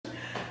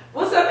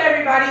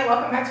everybody,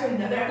 welcome back to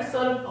another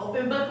episode of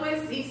Open Book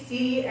with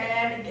CC.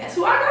 And guess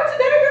who I got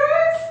today,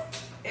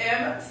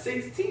 guys?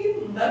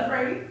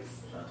 M16theGreat.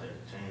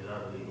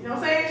 You know what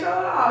I'm saying? Show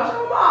them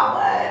off,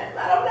 but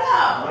let them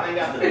know. I ain't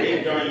got the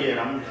big joint yet.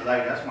 I'm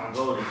like, that's my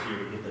goal this year,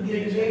 to get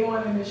the big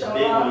one and the show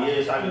big off. one,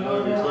 yeah, so I can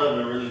go to the club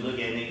and really look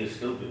at niggas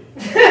stupid.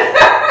 You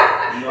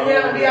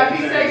know, the VIP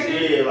section?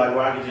 Yeah, like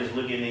where I can just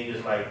look at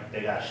niggas like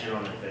they got shit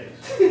on their face.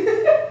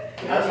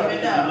 That's how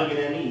niggas be looking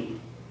at me.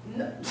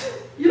 No.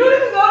 You don't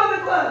even go to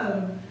the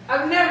club.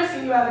 I've never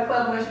seen you at a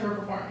club unless you were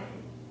performing.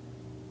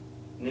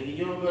 Nigga,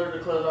 you don't go to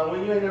the club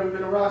when you ain't never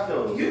been to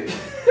Roscoe's.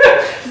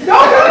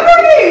 Don't come for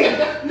me!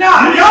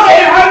 Nah, you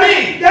came for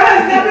me! That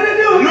has nothing to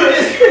do with you. You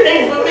just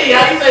came for me.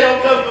 How you say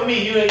don't come for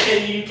me? You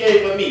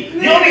came for me.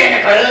 You don't be in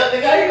the club,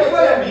 nigga. How you gonna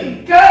tell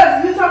me?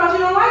 Cause you talking about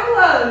you don't like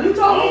clubs. You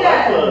told me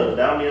that. I don't like clubs.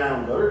 That don't mean I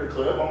don't go to the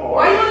club. I'm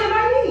Why you don't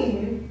invite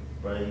me?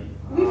 Right.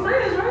 We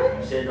friends, right?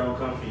 You said don't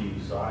come for you,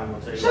 so I ain't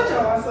gonna tell you. Shut your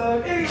ass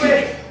up.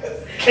 Anyway.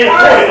 Can't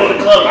afford to go to the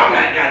club. I'm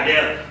not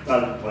goddamn.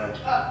 I'm just playing.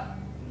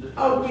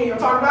 Oh, we ain't gonna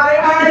talk about it.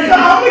 Alright,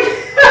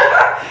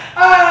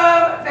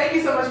 so thank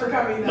you so much for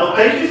coming. No,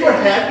 thank you for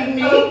having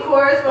me. Of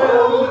course,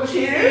 but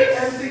cheers.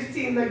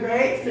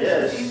 M16theGreat.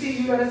 Yes.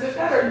 CC, you gonna sip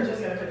that or you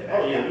just gonna put it back?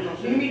 Oh yeah, we gonna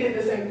sip. Mimi did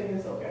the same thing.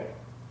 It's okay.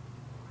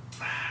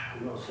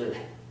 We gonna sip.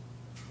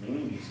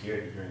 Mimi be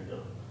scared to drink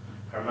though.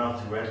 Her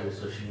mouth too restless,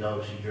 so she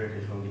knows she drink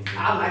it's gonna get.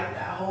 I liked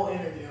that whole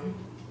interview.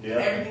 Yeah.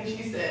 Everything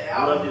she said.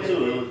 I loved it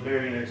too. It was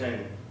very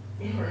entertaining.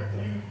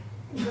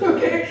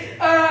 Okay.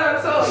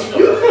 So you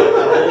a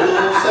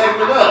little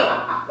segment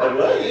up. Like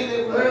what?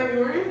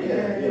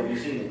 Yeah, we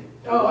seen it.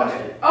 Oh, watched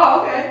it.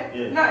 Oh, okay.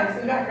 Yeah. Nice.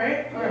 Is that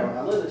great? Yeah,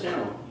 I love the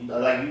channel.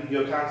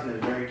 Your content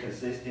is very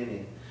consistent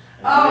and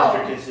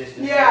Mr.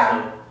 Consistency.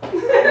 Yeah. So,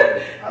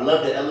 I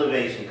love the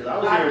elevation because I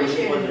was here when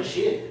this wasn't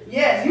shit.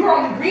 Yes, you were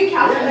on the green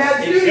couch in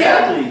that studio.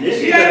 Exactly. This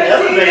is an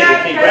elevated.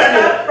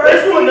 Congratulations.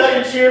 Let's do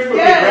another cheer for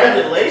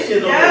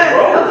congratulations on the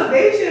growth.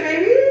 Elevation,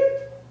 baby.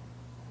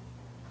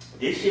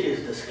 This shit is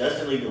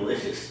disgustingly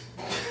delicious.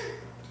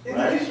 Is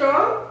it too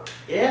strong?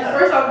 Yeah.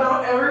 First off,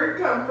 don't ever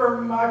come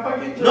from my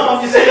fucking drink. No,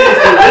 I'm just saying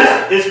it's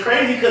delicious. It's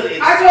crazy because it's...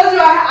 I told you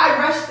I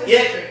rushed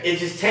this drink. It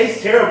just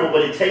tastes terrible,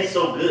 but it tastes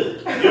so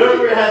good. You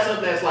ever had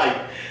something that's like,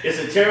 it's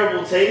a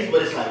terrible taste,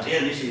 but it's like,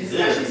 damn, this shit's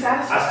good.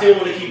 I still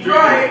want to keep drinking.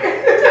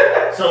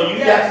 Right. So you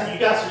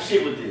got some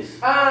shit with this.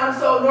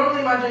 So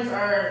normally my drinks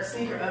are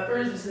sneaker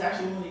uppers. This is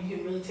actually one you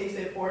can really taste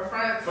it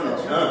forefront. From the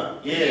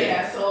jump, yeah.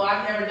 Yeah, so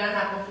I've never done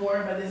that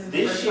before, but this is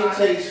the first shit time.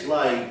 Tastes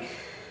like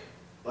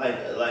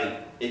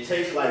it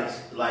tastes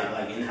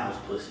like in-house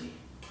pussy.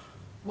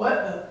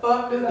 What the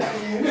fuck does that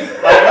mean?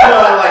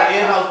 Like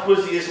in-house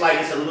pussy, it's like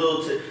it's a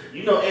little.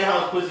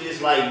 In-house pussy,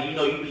 it's like you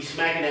be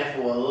smacking that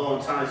for a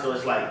long time, so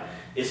it's like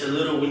it's a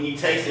little when you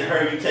tasting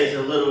her, you tasting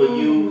a little with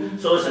you,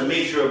 so it's a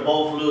mixture of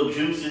both little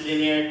juices in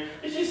there.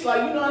 It's just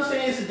like what I'm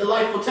saying. It's a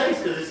delightful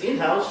taste because it's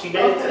in-house. She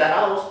made it to the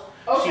house.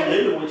 Okay. She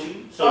living with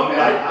you, so you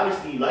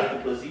obviously you like the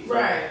pussy. So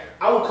right.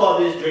 I would call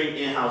this drink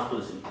in-house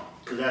pussy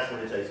because that's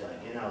what it tastes like.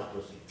 In-house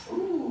pussy.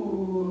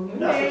 Ooh,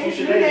 that's names, what you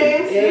should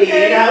name.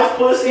 Hey, in-house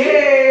pussy.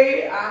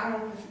 Hey, I don't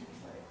know what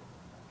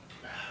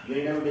you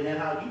ain't never been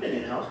in-house? You been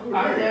in-house?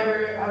 I've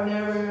never,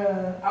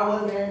 I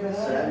wasn't there, but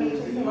so that means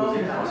you was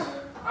in-house?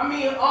 I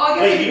mean,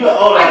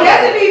 I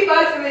guess if he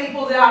fucks and then he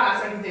pulls it out,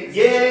 that's when he takes it.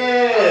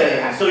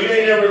 Yeah. So you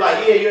ain't never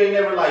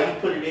he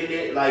put it in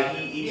there, like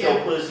he eats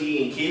your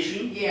pussy and kiss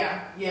you?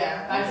 Yeah.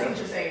 I see what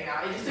you're saying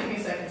now. It just took me a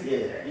second to get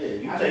there. Yeah,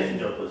 you tasted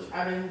your pussy.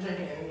 I've been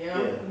drinking it,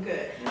 I'm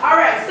good.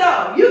 Alright,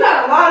 so you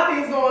got a lot of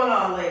things going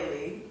on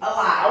lately. A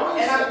lot.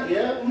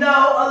 No,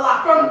 a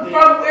lot. From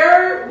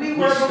where we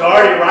were. We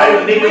started,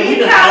 right? Nigga, we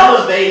done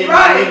elevated.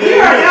 Right, we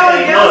are now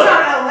in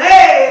downtown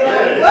LA.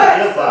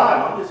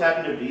 I'm just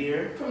happy to be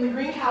here. From the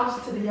green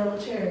couch to the yellow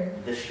chair.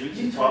 The streets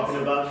are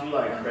talking about you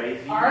like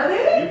crazy. Are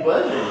they? You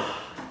buzzing.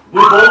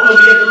 We're both gonna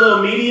be at the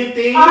little media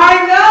thing. I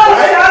know.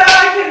 Right? Shout out!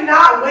 I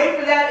cannot wait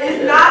for that.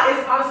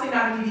 It's honestly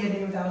not a media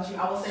day without you.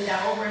 I will say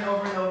that over and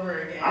over and over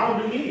again. I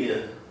don't do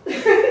media.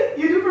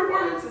 You do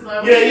performances.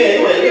 Like,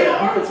 yeah.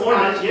 I'm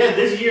performance. Yeah,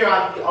 this year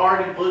I've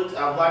already booked.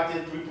 I've locked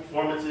in 3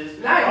 performances.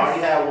 Nice. I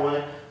already had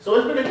one. So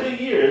it's been a good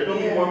year. It's gonna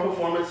be more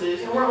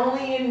performances. And we're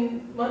only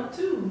in month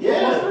 2.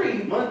 Yeah.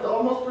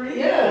 Almost 3.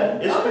 Yeah.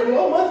 It's been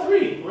month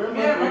 3. We're in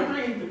month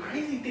 3. The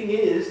crazy thing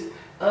is,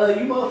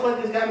 you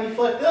motherfuckers got me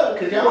fucked up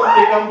because y'all don't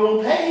think I'm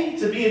gonna pay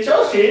to be at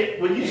your shit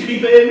when you should be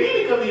paying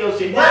me to come to your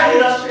shit. That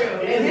is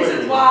true. And this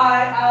is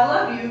why I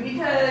love you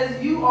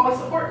because you always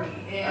support me.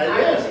 And I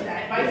appreciate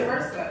that. And vice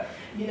versa.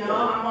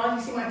 I'm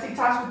always, you see my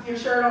TikToks with your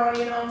shirt on,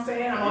 you know what I'm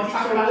saying? I'm always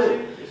talking about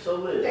you. It's so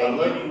lit. I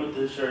love you with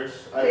the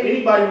shirts.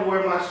 Anybody who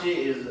wear my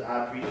shit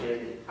I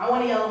appreciate it. I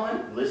want a yellow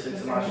one. Listen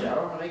to my shit. I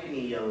don't make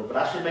any yellow, but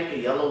I should make a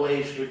yellow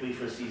wave strictly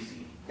for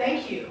CC.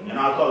 Thank you. And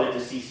I'll call it the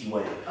CC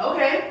wave.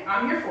 Okay,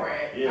 I'm here for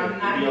it. Yeah,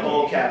 it'll be a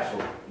whole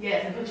capsule.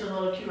 Yes, and put your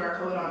little QR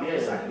code on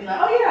there so I can be like,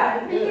 oh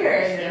yeah, it's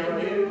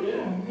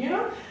here. You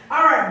know?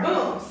 All right,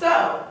 boom.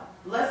 So,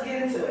 let's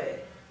get into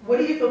it. What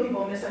do you feel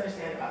people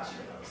misunderstand about you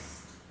the most?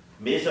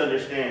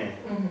 Misunderstand?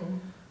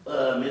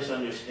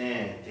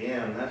 Misunderstand.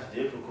 Damn, that's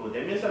difficult.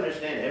 They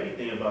misunderstand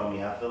everything about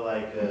me. I feel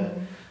like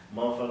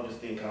motherfuckers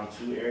think I'm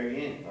too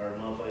arrogant, or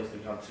motherfuckers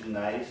think I'm too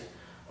nice,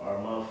 or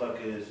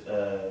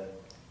motherfuckers,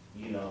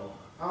 you know,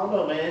 I don't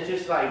know, man. It's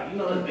just like, you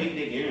know, it's big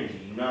dick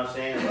energy. You know what I'm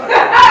saying? Like,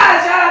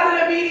 shout out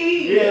to the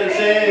BD. You know what I'm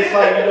saying? It's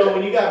like, you know,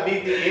 when you got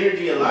big dick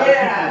energy, a lot of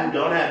people who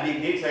don't have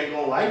big dicks ain't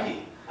gonna like it.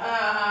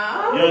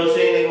 You know what I'm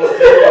saying? They gonna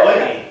feel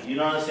away. You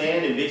know what I'm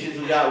saying? And bitches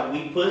who got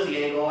weak pussy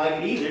ain't gonna like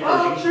it either.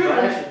 Because you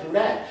crashing through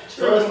that.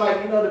 True. So it's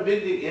like, you know, the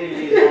big dick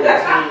energy is on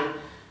the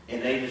team,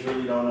 and they just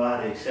really don't know how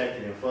to accept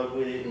it and fuck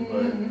with it.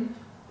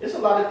 But it's a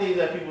lot of things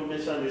that people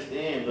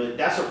misunderstand. But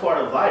that's a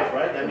part of life,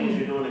 right? That means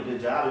you're doing a good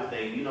job if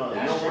they, you know,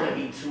 they don't want to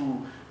be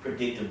too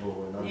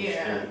predictable and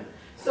understand. Yeah.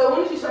 So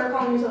when did you start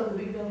calling yourself the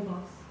Big Belly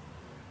Boss?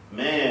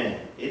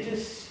 Man, it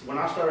just, when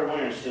I started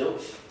wearing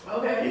silks,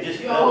 okay. It just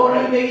felt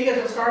right. Nigga, you got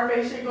your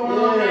Scarface shit going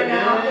on right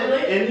now.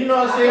 And you know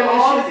what I'm saying?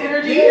 All this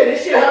energy. Yeah,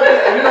 this shit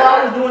happened. You know,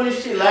 I was doing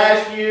this shit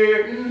last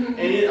year,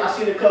 and I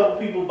seen a couple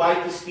people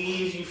bite the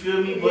skis, you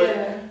feel me?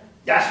 But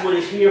that's what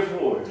it's here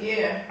for.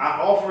 Yeah.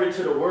 I offer it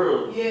to the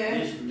world. Yeah.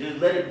 Just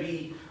let it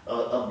be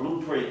a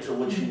blueprint to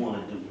what you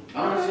want to do. You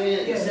know what I'm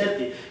saying?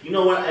 Accept it. You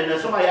know what? And then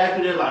somebody asked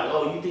me, they're like,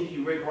 "Oh, you think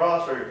you Rick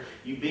Ross or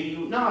you Big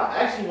U?" No,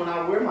 actually, when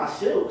I wear my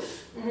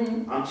silks,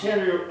 I'm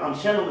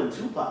channeling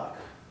Tupac.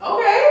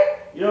 Okay.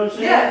 You know what I'm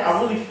saying? Yes.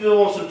 I really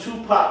feel on some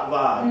Tupac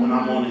vibe when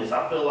I'm on this.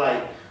 I feel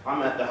like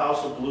I'm at the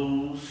House of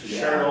Blues,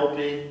 shirt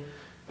open.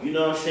 You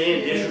know what I'm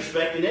saying?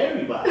 Disrespecting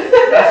everybody.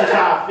 That's just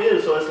how I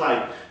feel. So it's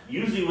like,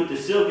 usually with the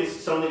silk, it's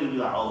something to be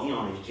like, oh, he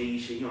on his G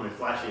shit, he on his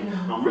fly shit.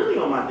 I'm really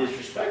on my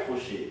disrespectful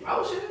shit.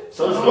 Oh, shit.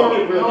 So it's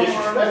going to get real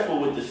disrespectful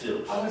with the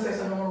silks. I was going to say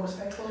something more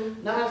respectful. No,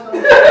 it's not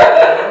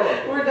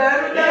respectful. We're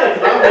done? Yeah,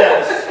 because I'll be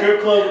at the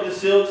strip club with the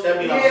silks. That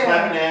means I'm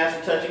slapping ass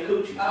and touching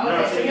coochie. You know what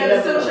I'm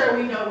saying? So the silk shirt,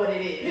 we know what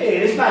it is.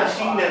 Yeah, it's not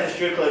cheating at the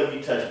strip club if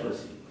you touch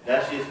pussy.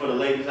 That's just for the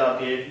ladies out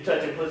there. If you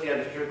touch your pussy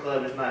at the strip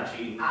club, it's not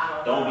cheating.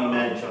 Don't be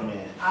mad at your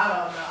man. I don't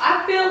know.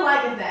 I feel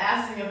like if the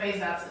ass is in your face,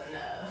 that's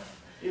enough.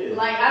 Yeah.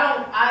 Like,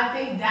 I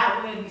think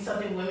that would be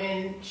something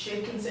women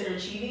should consider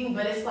cheating,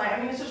 but it's like,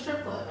 I mean, it's a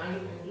strip club. I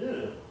mean,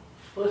 yeah.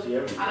 Pussy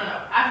everything. I don't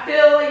know. I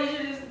feel like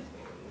you should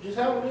just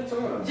have a good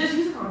time. Just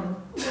use a condom.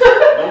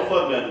 Don't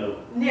fuck that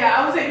though. Yeah,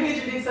 I would say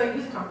get your dick sucked,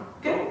 use a condom.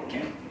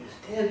 Okay.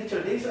 Damn, get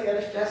your dick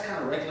sucked. That's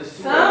kind of reckless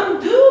too.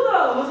 Some do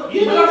though.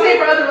 Yeah, but I'm saying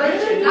for other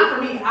relationships, not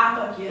for me. I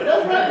fuck you. But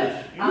that's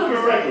reckless. You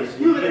live reckless.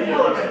 You live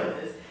hella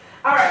reckless.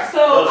 All right,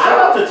 so shout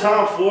out to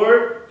Tom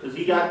Ford because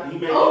he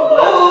made.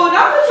 Oh,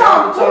 not the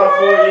Tom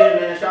Ford. Yeah,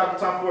 man. Shout out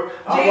to Tom Ford.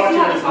 I was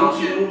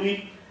watching the Gucci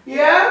movie.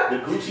 Yeah? The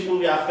Gucci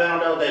movie, I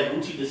found out that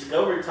Gucci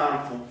discovered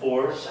Tom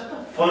Ford.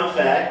 Fun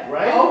fact,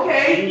 right?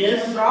 Okay.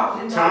 Genius.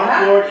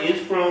 Tom Ford is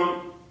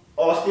from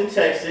Austin,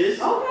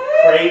 Texas.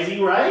 Okay.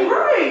 Crazy, right?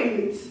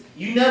 Right.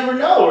 You never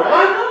know, right?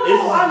 I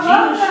know. I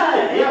love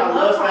that. Shit. Yeah, I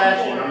love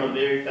fashion. I'm a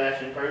very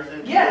fashion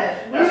person.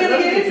 Yeah. We're going to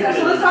get into that.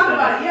 So let's talk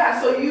about it.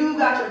 Yeah. So you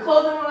got your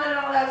clothing line and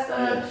all that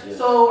stuff. Yes.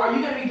 So are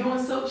you going to be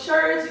doing silk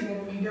shirts? Are you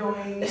going to be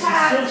doing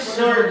hats?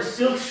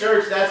 Silk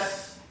shirts,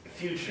 that's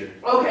future.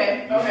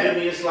 Okay. You feel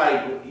me? It's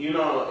like, you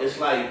know, it's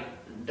like,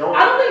 I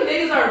don't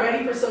think niggas are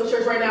ready for silk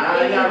shirts right now. Nah,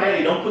 they not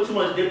ready. Don't put too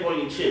much dip on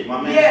your chip.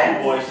 My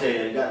man Schoolboy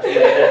said you got too much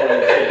dip on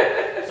your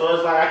chip. So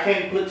it's like, I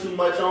can't put too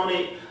much on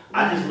it.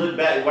 I just look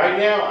back. Right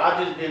now,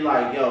 I just been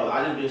like, yo,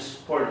 I just been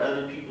supporting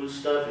other people's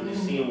stuff and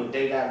just seeing what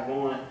they got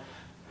going.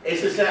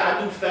 It's just that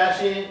I do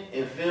fashion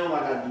and film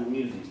like I do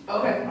music.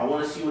 Okay. I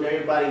want to see what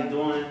everybody's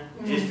doing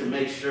just to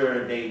make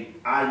sure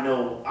I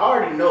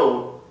already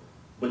know,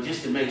 but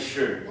just to make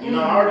sure. You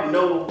know, I already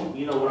know,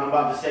 you know, what I'm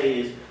about to say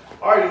is,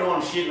 I already know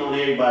I'm shitting on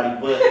everybody,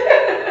 but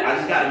I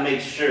just got to make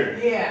sure.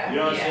 Yeah. You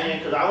know what I'm saying?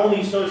 Because I only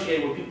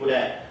associate with people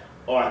that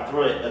are a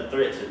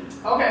threat to me.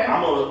 Okay.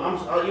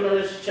 I'm you know,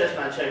 this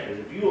chestnut checkers.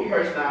 If you a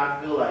person that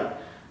I feel like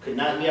could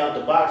knock me out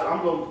the box,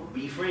 I'm gonna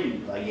befriend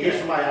you. Like you're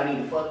somebody I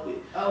need to fuck with.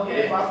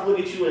 Okay. If I look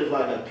at you as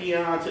like a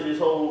peon to this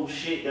whole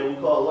shit that we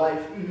call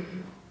life,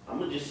 I'm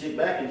gonna just sit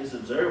back and just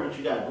observe what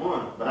you got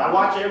going. But I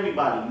watch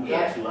everybody. You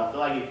got to. I feel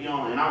like if you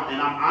don't, and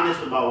I'm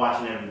honest about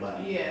watching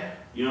everybody. Yeah.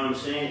 You know what I'm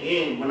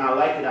saying? And when I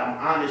like it, I'm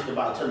honest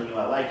about telling you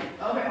I like it.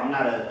 Okay. I'm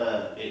not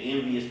an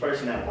envious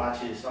person that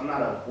watches. I'm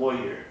not a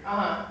voyeur.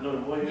 You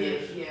know what a voyeur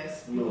is?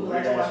 Yes. You know,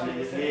 like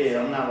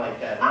I'm not like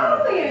that. I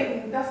don't think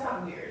anything. That's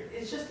not weird.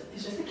 It's just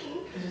a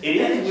kink. It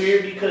is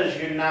weird because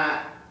you're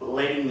not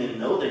letting them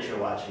know that you're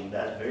watching.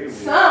 That's very weird.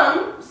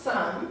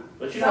 Some.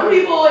 But some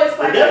people, it's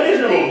like the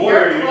definition of a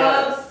voyeur.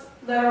 Clubs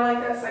that are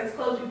like that, sex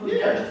clubs. People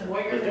are just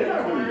voyeurs. But they're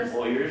not really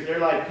voyeurs. They're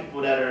like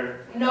people that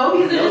are. No,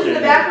 he's just in the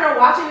background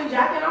watching and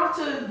jacking off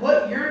to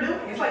what you're doing.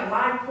 It's like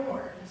live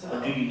porn. So.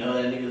 But do you know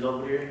that nigga's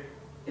over there?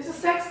 It's a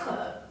sex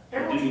club.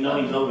 Do you know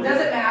he's over there?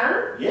 Does it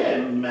matter? Yeah,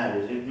 it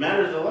matters. It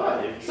matters a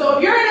lot. If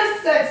you're in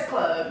a sex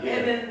club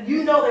and then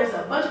you know there's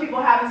a bunch of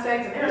people having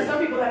sex and there are some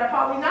people that are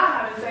probably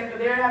not having sex but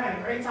they're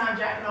having a great time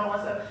jacking off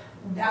and stuff,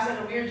 that's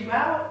gonna weird you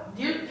out.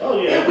 It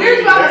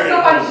weirds you out when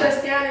somebody's just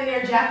standing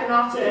there jacking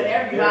off to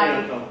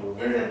everybody.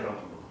 Very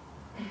uncomfortable.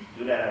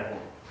 Do that at home.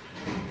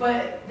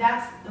 But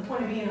that's the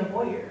point of being a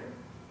voyeur.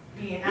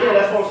 being out. Yeah,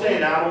 that's what I'm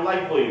saying. I don't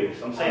like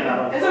voyeurs. I'm saying I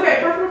don't. It's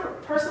okay.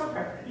 Personal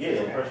preference. Yeah,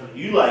 okay. personal.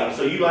 You like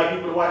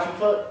people to watch you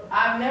fuck?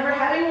 I've never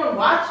had anyone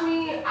watch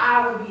me.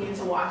 I would be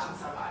into watching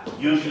somebody.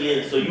 You would play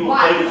with your pussy.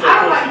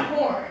 I don't like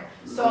porn.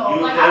 So, I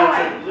don't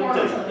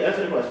like porn.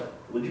 Answer the question.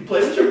 Would you play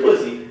with your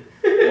pussy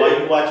while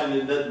you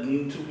watching the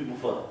two people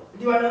fuck?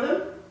 Do I know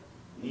them?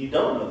 You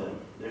don't know them.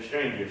 They're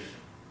strangers.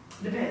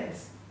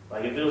 Depends.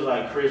 Like if it was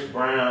like Chris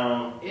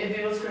Brown. If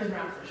it was Chris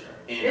Brown, for sure.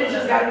 And, it's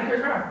just got to be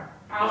Chris Brown.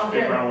 I don't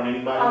Chris care. Brown with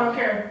anybody? I don't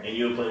care. And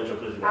you would play with your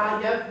pussy?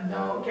 Yep.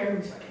 Don't care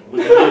who's fucking.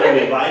 Would you give them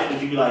advice?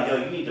 Would you be like, yo,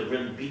 you need to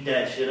really beat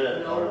that shit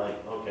up? No. Or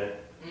like, okay.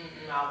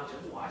 I would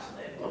just watch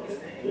that bogus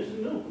thing. This is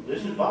new.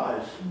 This is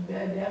vibes.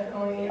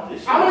 Definitely. I want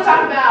to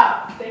talk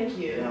about, thank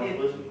you,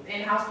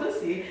 in-house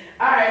pussy.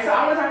 All right, so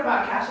I want to talk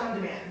about cash on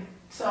demand.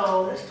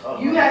 So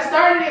you had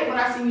started it when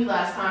I seen you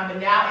last time, but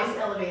now it's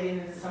elevated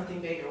into something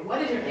bigger.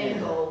 What is your end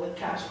goal with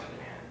cash on demand?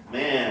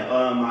 Man,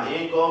 my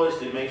end goal is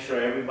to make sure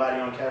everybody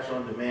on cash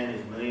on demand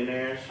is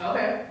millionaires.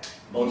 Okay.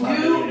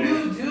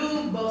 You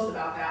do boast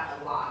about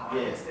that a lot on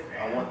Instagram.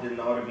 I want them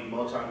all to be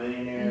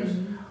multi-millionaires.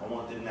 I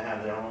want them to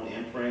have their own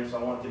imprints. I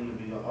want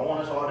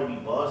us all to be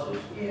bosses.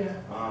 Yeah.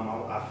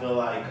 I feel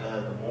like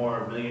the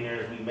more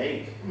millionaires we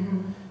make,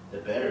 the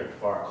better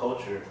for our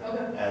culture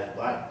as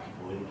Black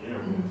people in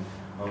general.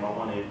 I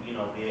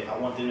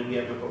want them to be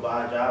able to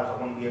provide jobs.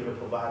 I want to be able to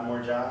provide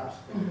more jobs,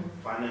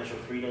 financial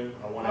freedom.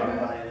 I want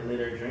everybody to live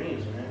their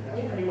dreams, man.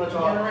 That's pretty much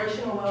all.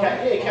 Generational wealth.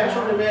 Cash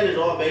on demand is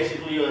all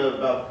basically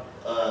about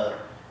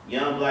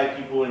young Black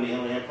people in the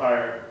Inland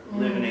Empire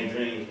living their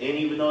dreams, and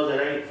even those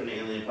that ain't from the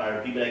Inland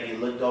Empire, people that get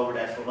looked over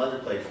that's from other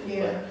places.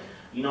 Yeah.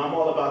 But, I'm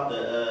all about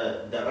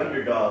the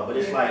underdog, but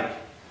it's like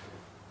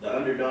the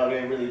underdog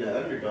ain't really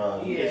the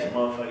underdog. You get some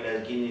motherfucker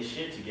that's getting his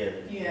shit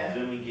together. Yeah.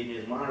 You feel me? Getting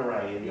his mind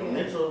right. And your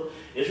mental,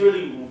 it's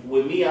really,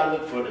 with me, I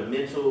look for the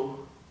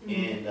mental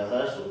and the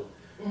hustle.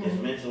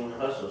 It's mental and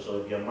hustle. So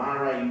if your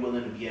mind right, you're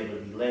willing to be able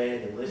to be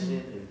led and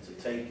listen and to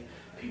take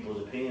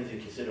people's opinions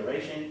in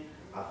consideration,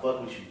 I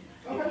fuck with you.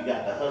 If you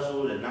got the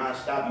hustle, the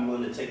non-stop, you're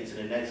willing to take it to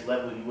the next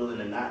level, you're willing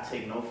to not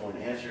take no for an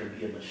answer and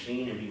be a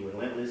machine and be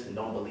relentless and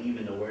don't believe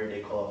in the word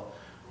they call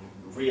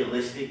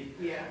realistic.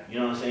 Yeah. You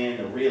know what I'm saying?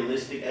 The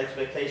realistic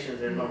expectations,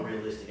 there's no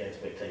realistic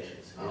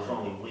expectations. There's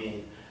only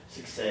win,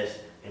 success,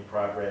 and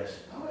progress.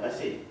 That's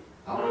it. You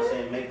know what I'm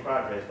saying? Make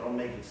progress. Don't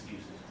make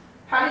excuses.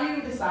 How do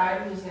you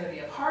decide who's going to be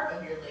a part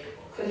of your label?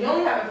 Because you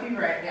only have a few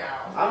right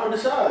now. I don't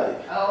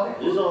decide. Oh,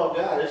 okay. It's all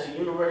God. It's a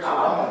universal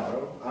God,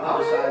 bro. I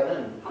don't decide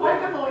nothing. I like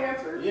that little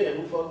answer. Yeah,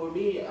 who fuck with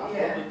me, I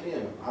fuck with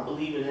them. I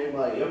believe in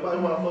everybody. Everybody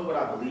who I fuck with,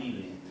 I believe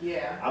in.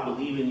 Yeah. I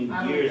believe in you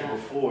years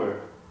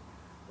before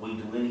we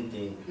do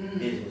anything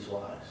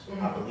business-wise.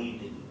 I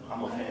believed in you.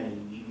 I'm a fan of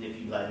you. Even if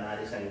you like, nah,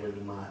 this ain't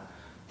really my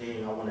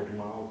thing. I want to do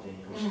my own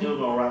thing. I'm still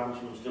going to rock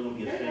with you. I'm still going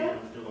to be a fan.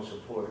 I'm still going to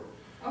support.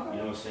 You know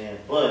what I'm saying?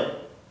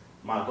 But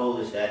my goal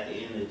is that at the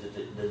end is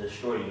to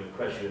destroy you and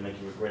crush you and make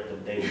you regret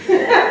them days for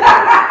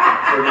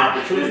an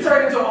opportunity. It's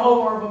turned into a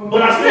whole horror movie.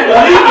 But I still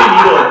believe in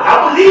you though. I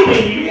believe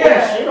in you.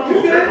 Yeah. Shit, I'm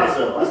gonna hurt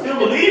myself. I still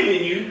believe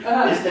in you.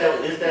 It's that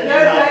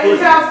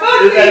in-house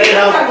pussy. It's that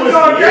in-house pussy.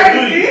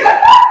 You're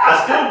I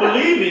still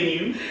believe in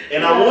you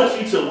and I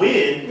want you to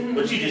win,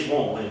 but you just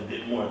won't win a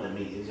bit more than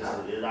me. It's just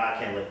I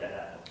can't let that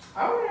happen.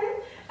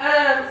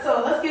 Alright.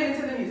 So let's get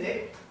into the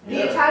music. The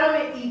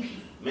entitlement EP.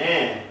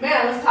 Man,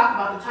 let's talk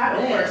about the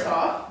title first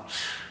off.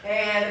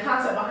 And the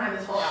concept behind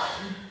this whole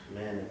album.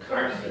 Man, the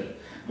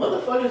concept.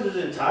 Motherfuckers is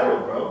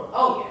entitled, bro.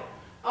 Oh,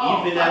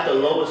 yeah. Even at the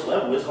lowest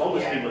level, it's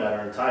homeless people that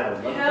are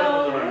entitled.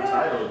 Motherfuckers are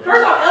entitled.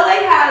 First off,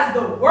 LA has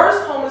the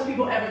worst homeless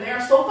people ever. They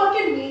are so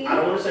fucking mean. I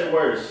don't want to say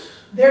worse.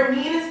 They're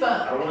mean as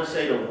fuck. I don't want to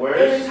say the worst.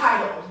 They're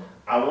entitled.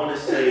 I want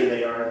to say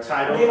they are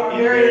entitled. They are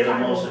very the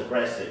most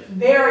aggressive.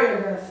 Very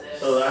aggressive.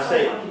 So I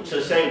say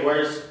to say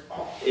worse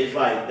is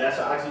like that's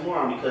an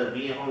oxymoron because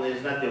being homeless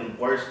is nothing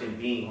worse than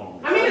being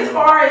homeless. I mean, as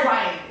far as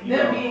like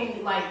them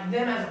being like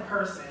them as a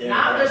person,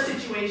 not their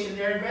situation.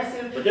 They're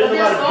aggressive, but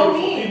they're so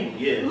mean.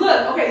 Yeah.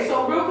 Look, okay,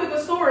 so real quick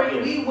a story.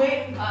 Yeah. We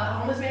went. A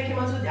homeless man came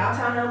up to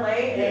downtown LA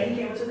and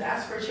he came up to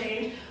ask for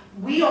change.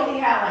 We only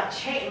had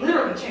like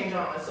literally change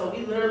on us, so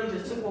we literally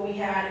just took what we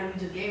had and we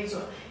just gave it to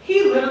him.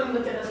 He literally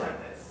looked at us like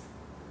this.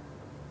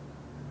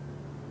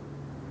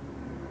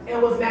 And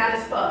was mad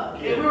as fuck.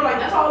 And we were like,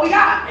 that's all we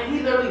got. And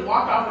he literally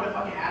walked off with a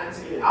fucking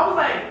attitude. I was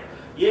like,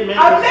 yeah, man,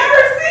 I've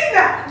never seen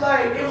that.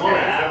 Like, it was on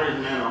average,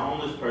 man, a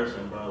homeless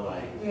person, bro,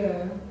 like,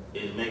 yeah,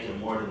 is making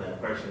more than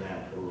that person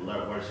that who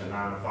works a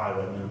 9 to 5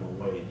 at minimum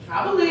wage.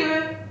 I believe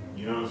it.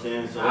 You know what I'm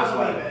saying? So it's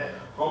like,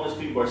 homeless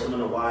people are some of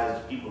the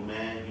wisest people,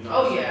 man. You know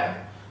what I'm saying?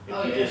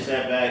 If you just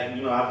sat back,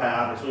 you know, I've had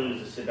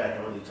opportunities to sit back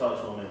and really talk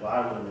to them,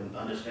 advise them, and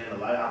understand the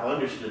life. I've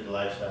understood the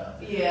lifestyle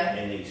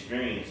and the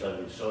experience of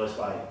it. So it's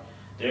like,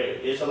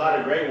 it's a lot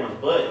of great ones,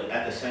 but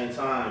at the same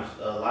time,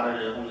 a lot of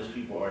the homeless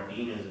people are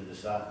demons in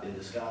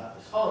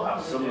disguise. Oh,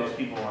 absolutely. Some of those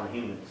people aren't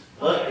humans.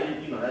 But,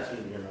 you know, that's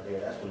when you're not there.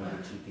 That's when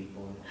you're two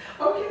people.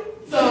 Okay.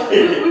 So,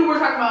 we were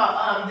talking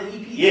about the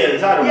EP. Yeah, the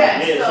title.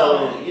 Yes,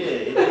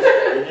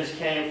 it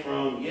came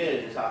from,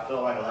 just I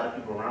felt like a lot of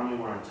people around me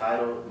were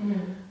entitled.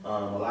 A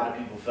lot of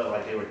people felt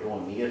like they were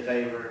doing me a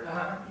favor.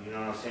 You know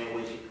what I'm saying?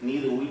 Which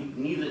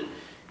neither,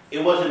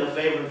 it wasn't a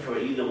favor for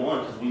either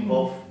one because we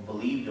both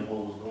believed in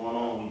what was going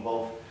on. We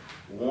both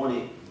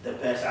wanted the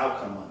best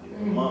outcome of it.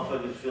 When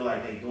motherfuckers feel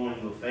like they doing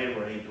you a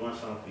favor, they doing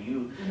something for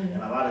you.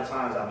 And a lot of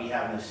times I'll be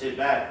having to sit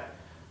back,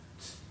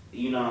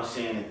 you know what I'm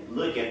saying, and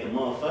look at the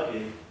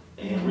motherfucker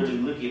and really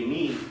look at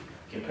me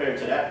compared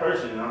to that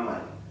person, and I'm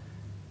like,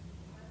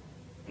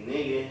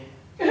 nigga,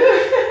 you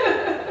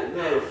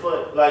know the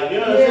fuck, like, you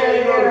know what I'm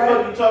saying? You know the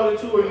fuck you talking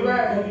to, or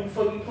who the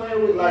fuck you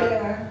playing with, like,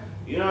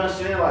 you know what I'm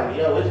saying? Like,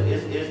 yo,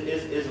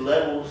 it's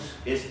levels,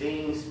 it's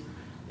things,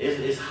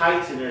 it's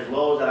heights and there's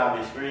lows that I've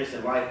experienced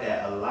in life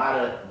that a lot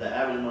of the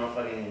average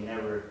motherfucker ain't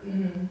never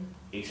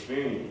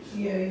experienced.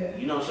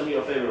 You know, some of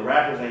your favorite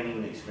rappers ain't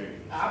even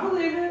experienced. I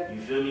believe it. You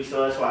feel me?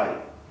 So it's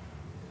like,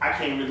 I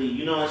can't really,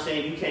 you know what I'm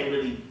saying? You can't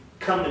really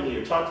come to me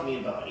or talk to me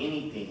about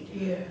anything.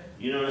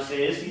 You know what I'm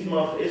saying? It's these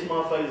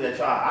motherfuckers that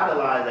y'all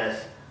idolize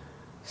that's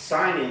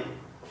signing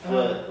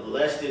for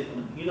less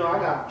than, you know, I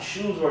got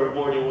shoes worth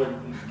more than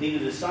what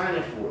niggas is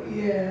signing for.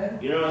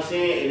 You know what I'm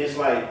saying? And it's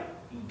like,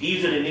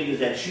 these are the niggas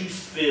that you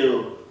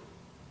feel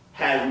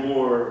has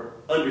more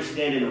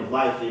understanding of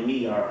life than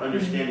me or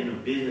understanding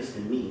of business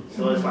than me.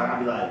 So it's like,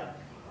 I'll be like,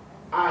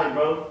 alright,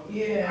 bro.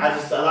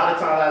 A lot of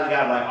times I just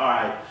got like,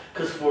 alright.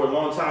 Because for a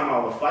long time I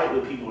would fight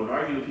with people and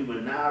argue with people,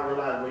 and now I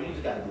realize, bro, you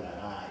just gotta be like,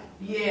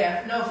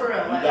 alright. No, for real.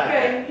 Like,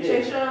 okay,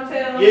 check your own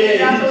tail.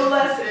 Got your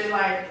lesson.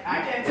 Like,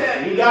 I can't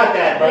tell you. You got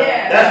that, bro.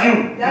 That's you.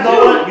 You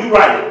know what? You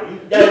right. You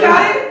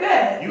got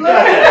it. You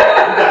got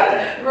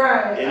that.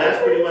 Right. And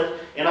that's pretty much,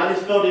 and I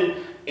just felt it,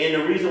 and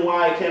the reason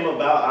why it came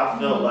about, I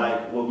felt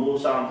like with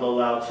Moonshine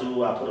Blowout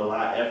too, I put a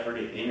lot of effort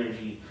and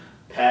energy,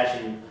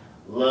 passion,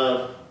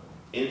 love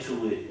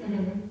into it.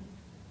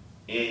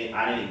 And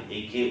I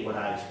didn't get what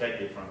I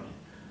expected from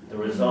it. The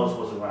results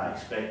wasn't what I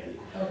expected.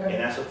 And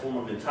that's a form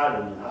of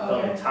entitlement. I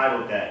felt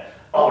entitled that,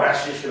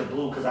 that shit should have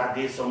blew because I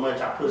did so much,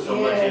 I put so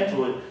much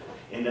into it.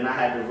 And then I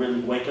had to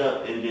really wake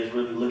up and just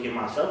really look at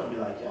myself and be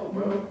like, yo,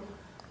 bro,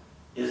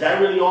 is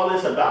that really all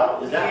it's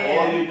about? Is that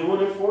all you're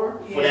doing it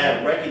for? For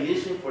that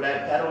recognition, for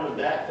that pat on the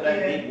back, for that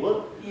big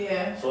whoop?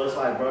 So it's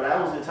like, bro, that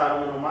was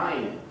entitlement on my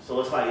end. So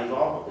it's like,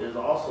 it's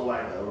also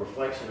like a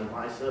reflection of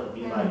myself,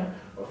 be like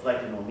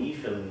reflecting on me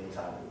feeling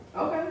entitled.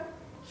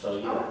 So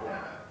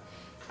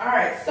all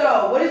right.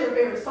 So, what is your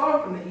favorite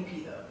song from the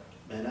EP, though?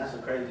 Man, that's a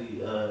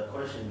crazy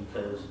question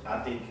because I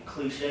think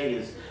cliche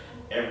is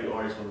every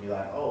artist will be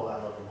like, oh, I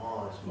love them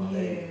all. It's my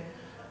favorite,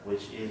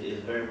 which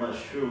is very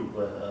much true.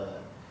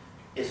 But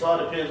it all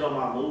depends on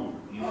my mood.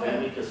 You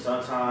feel me? Because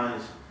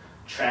sometimes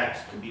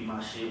tracks could be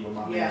my shit with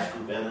my man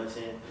Scoop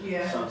Ellington.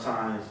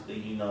 Sometimes,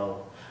 you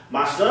know,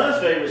 my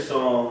son's favorite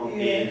song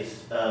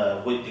is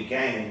With the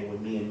Gang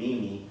with me and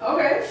Mimi.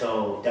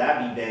 So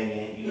that be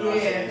banging, you know what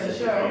I'm saying? It's a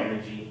different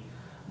energy.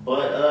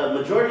 But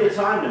majority of the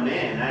time, The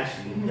Man,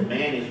 actually. The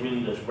Man is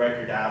really this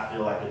record that I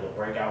feel like is a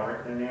breakout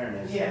record in there,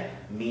 and it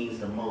means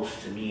the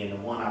most to me. And the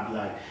one I'd be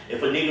like,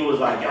 if a nigga was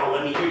like, yo,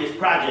 let me hear this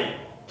project,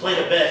 play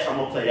the best, I'm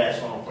gonna play that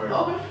song first.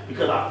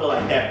 Because I feel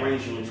like that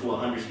brings you into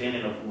an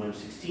understanding of who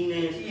M16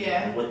 is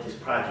and what this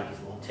project is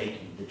gonna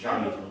take you, the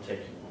journey is gonna take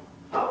you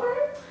on.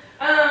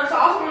 So I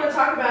also want to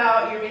talk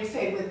about your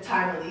mixtape with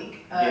Ty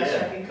Malik,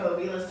 Shaq and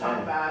Kobe. Let's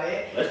talk about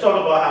it. Let's talk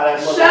about how that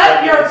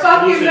Shut your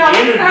fucking mouth.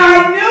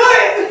 I knew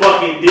it.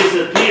 Fucking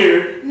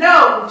disappeared.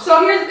 No.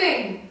 So here's the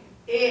thing.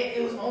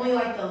 It was only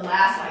like the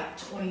last like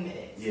 20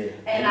 minutes.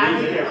 And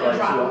I didn't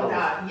drop it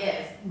without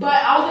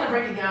But I was gonna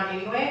break it down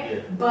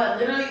anyway. But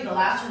literally the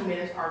last 20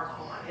 minutes are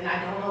gone. And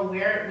I don't know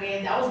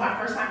when. That was my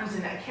first time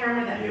using that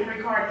camera, that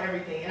memory card,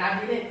 everything. And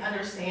I didn't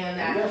understand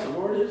that. You got some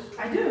more of this?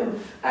 I do.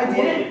 I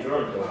didn't. Get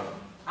drunk though.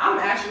 I'm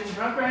actually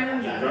drunk right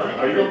now.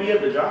 Are you gonna be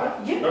able to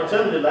drive? No,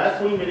 tell me the last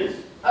 20 minutes.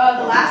 The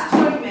last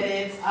 20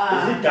 minutes. Is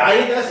it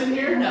diet that's in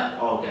here? No.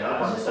 Oh, okay, I'm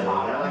about to say,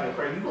 like a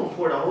crazy. You gonna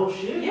pour the whole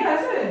shit? Yeah,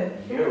 that's it.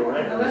 You're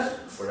right.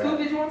 Scoop,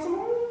 did you want some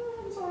more?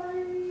 I'm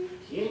sorry.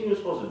 He ain't even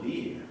supposed to be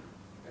here.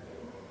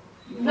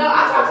 No,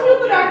 I talked to you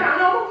in the background.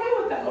 No, I'm okay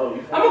with that.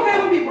 I'm okay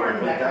with people in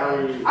the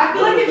background. I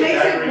feel like it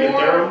makes it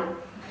more.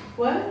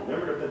 What?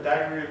 Remember the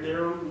Pythagorean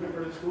theorem?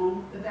 Remember in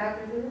school? The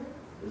Pythagorean theorem?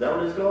 Is that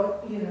what it's called?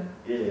 Yeah.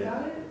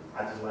 Got it?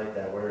 I just like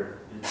that word.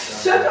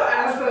 Shut your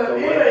ass up.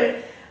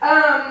 Anyway,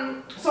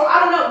 so I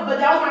don't know, but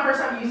that was my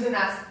first time using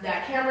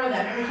that camera,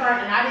 that memory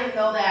card, and I didn't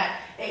know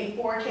that a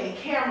 4K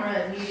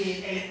camera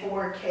needed a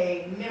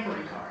 4K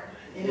memory card.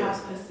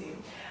 In-house pussy.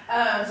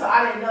 So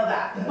I didn't know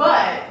that.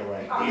 But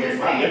I'm just saying.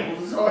 My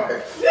nipples is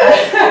hard.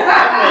 That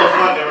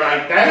motherfucker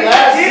right there. That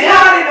last sip. Get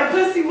out in a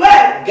pussy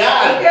wet.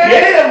 God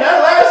damn, that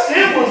last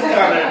sip was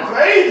kind of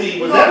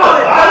crazy. Was that the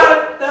bottom?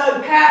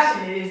 The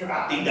passion it is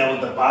about. I think that was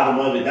the bottom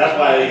of it. That's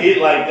why it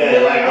hit like that.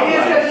 It is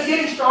because it's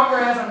getting stronger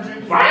as I'm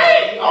drinking.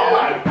 Right? Oh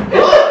my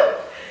god.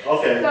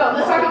 Okay. So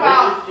let's talk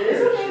about. It's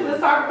okay. Let's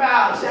talk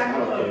about Shaq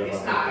and Kobe.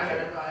 It's not. I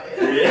gotta buy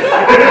it. It's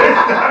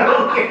not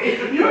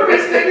okay. You're a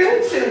rich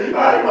nigga. Shit.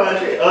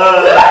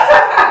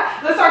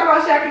 Let's talk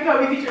about Shaq and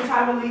Kobe featuring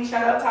Ty Malik.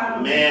 Shout out Ty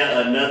Malik.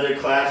 Man, another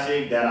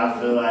classic that I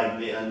feel like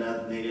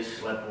another nigga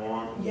slept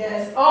on.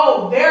 Yes.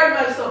 Oh, very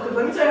much so. Because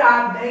let me tell you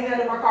how I bang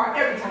that in my car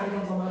every time it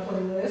comes on my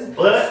playlist.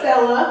 But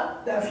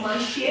Stella, that's my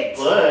shit.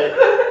 But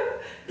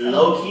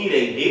low key,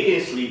 they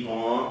didn't sleep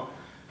on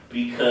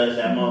because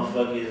that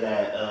motherfucker is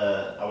at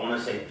I want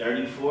to say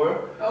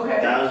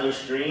 34,000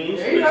 streams,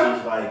 which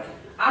is like.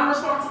 I'm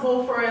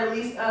responsible for at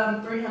least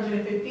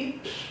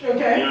 350.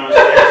 Okay. You know what I'm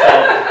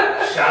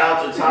saying? So shout out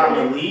to Ty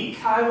Malik.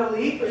 Ty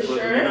Malik for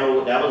sure. You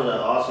know, that was an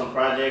awesome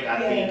project. I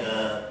think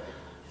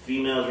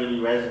females really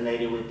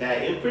resonated with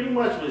that. It pretty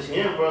much was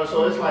him, bro.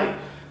 So it's like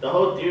the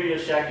whole theory of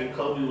Shaq and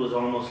Kobe was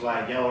almost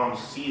like, yo, I'm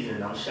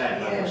seasoned. I'm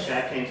Shaq. Like when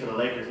Shaq came to the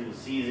Lakers, he was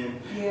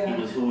seasoned. Yeah.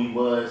 He was who he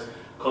was.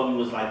 Kobe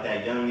was like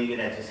that young nigga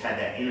that just had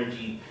that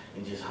energy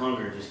and just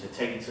hunger just to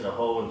take it to the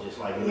hole and just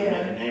like really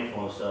make a name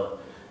for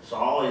himself. So I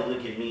always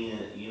look at me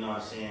and, you know what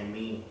I'm saying,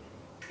 me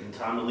and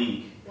Ty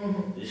Malik.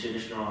 This shit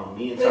is strong.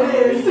 Me and Ty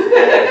Malik.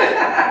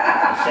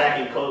 Shaq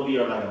and Kobe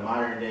are like a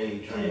modern day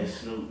Dre and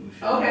Snoop, you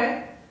feel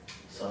me?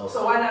 So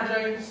why not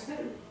Dre and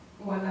Snoop?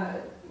 Why not,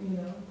 you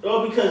know?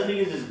 Well, because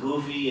niggas is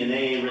goofy and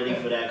they ain't ready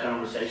for that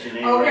conversation.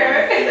 They ain't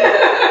ready. You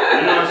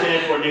know what I'm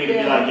saying? For a nigga to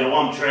be like, yo,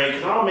 I'm Dre,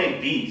 because I don't make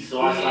beats.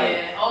 So I was like.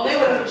 Oh, they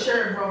would have for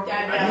sure broke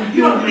that down.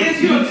 You don't do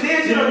this, you don't do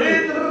this, you don't do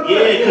this.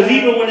 Yeah, because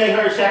even when they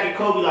heard Shaq and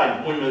Kobe,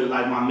 like, when the,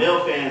 like my male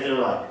fans, they were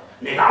like,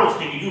 nigga, I was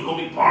thinking you was going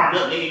to be barred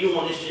up, nigga, you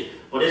on this shit.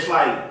 But it's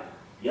like,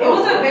 yo. It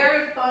was a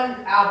very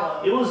fun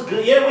album. It was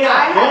good. Yeah, we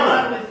had fun. I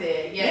had fun with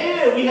it,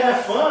 Yeah, we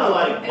had fun.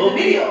 Like, and the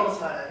video was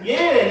fun. Yeah,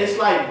 and it's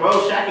like, bro,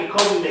 Shaq and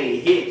Kobe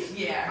made hits.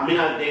 Yeah. I mean,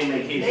 they didn't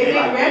make hits.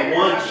 They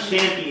won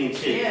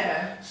championships.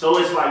 Yeah. So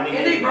it's like,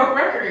 and they broke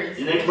records.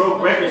 And they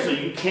broke records, so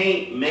you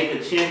can't make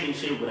a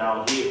championship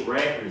without hit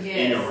records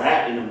in the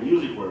rap, in the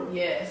music world.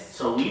 Yes.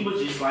 So we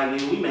was just like,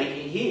 man, we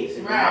making hits.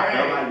 And I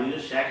felt like we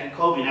was Shaq and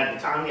Kobe. And at the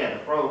time, he had the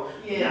fro.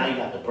 Yeah. Now he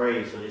got the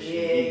braids, so this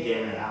shit, he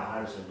damn near Al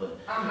Iverson. But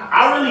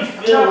I really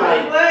feel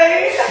like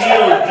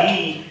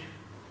COD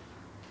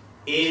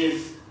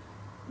is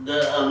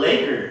the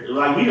Laker.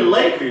 Like, we the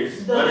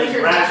Lakers. The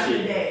Lakers rap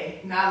shit.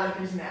 Today, not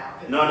Lakers now.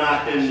 No,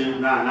 not the new.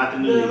 Not the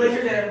new. The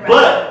Lakers that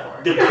but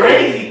the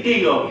crazy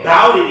thing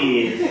about it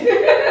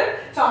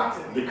is. Talk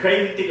to me. The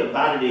crazy thing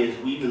about it is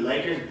we the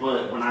Lakers,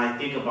 but when I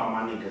think about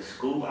my nigga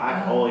Scoop,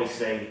 I always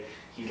say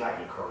he's like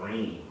a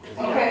Kareem. Because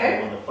he got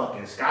that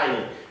motherfucking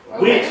Skyler.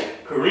 Which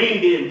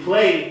Kareem didn't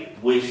play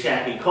with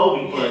Shaq and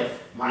Kobe, but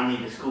my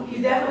nigga Scoop.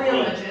 He's definitely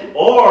a legend.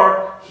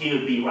 Or he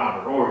would be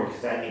Robert Horry,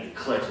 because that nigga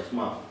clutch his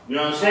muff. You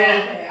know what I'm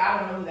saying? Okay, I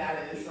don't know who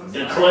that is.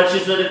 The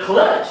clutches of the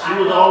clutch. He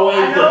was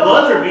always the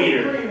buzzer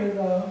beater.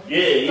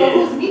 Yeah. So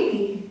who's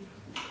Mimi?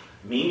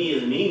 Mimi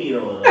is Mimi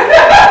though.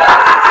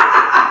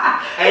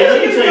 Hey,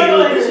 let me tell you,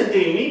 look, this is the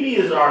thing. Mimi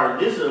is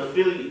this is a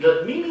Philly.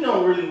 Mimi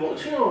don't really want,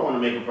 she don't want to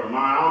make up her mind.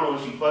 I don't know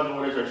if she fucking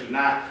with us or she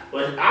not.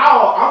 But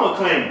I'm a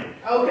claimer.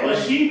 Okay. But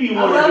she be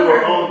wanting to do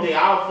her own thing.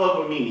 I'll fuck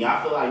with Mimi.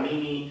 I feel like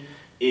Mimi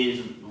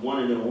is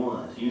one of them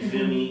ones. You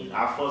feel me?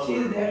 I fuck with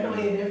her. She's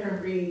definitely a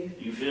different breed.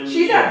 You feel me?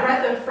 She's that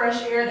breath of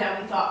fresh air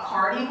that we thought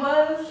Cardi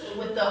was,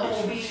 with the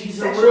whole being she's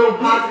a real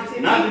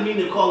bitch. Not to mean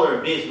to call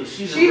her a bitch, but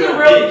she's a real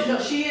bitch. No,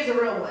 she is a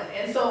real one.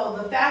 And so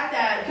the fact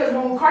that, because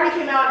when Cardi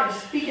came out and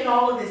speaking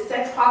all of this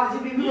sex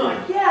positivity, we were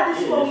like,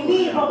 this is what we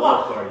need, blah,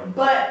 blah.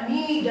 But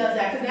Mimi does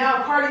that, because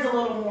now Cardi's a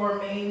little more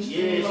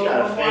mainstream. Yeah, she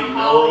got a fake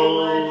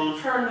nose.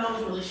 Her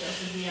nose really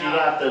stresses me out. She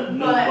got the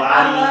new body.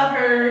 I love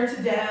her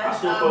to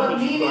death. But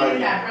Mimi is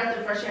Cardi. that breath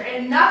of fresh air.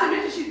 And not to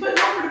mention, she's putting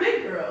on for the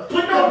big girls.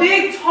 The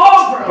big,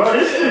 tall girls. Bro,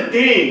 this is the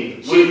thing.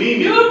 With Mimi,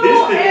 beautiful, this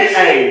the thing.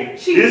 Hey,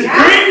 she's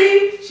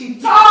nasty. She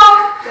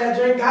tall. That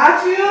drink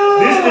got you.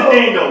 This is the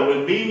thing, though.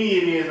 With Mimi,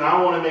 it is. And I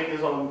don't want to make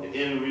this whole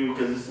interview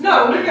because it's.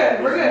 No, we're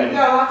good. We're good. We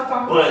got a lot to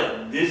talk about.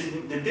 But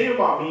the thing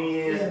about Mimi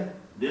is,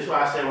 this is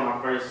what I said when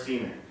I first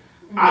seen her.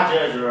 I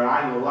judged her.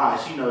 I ain't gonna lie.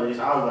 She know this.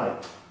 I was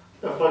like,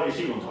 the fuck is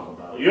she gonna talk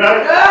about? You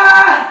know?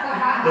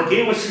 But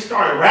then when she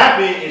started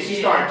rapping and she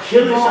started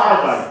killing, shit, I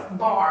was like,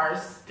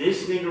 bars.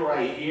 This nigga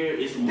right here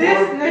is more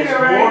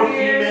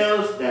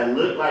females that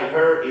look like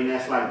her and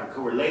that's like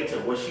can relate to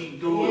what she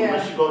do and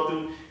what she go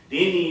through. Then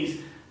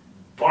these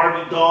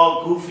Barbie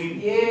doll goofy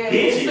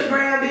bitches,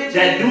 Instagram bitches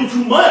that do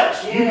too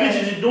much. You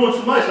bitches is doing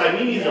too much. Like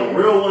Mimi's a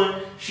real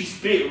one. She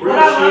spit real shit. What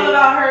I love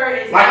about her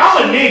is like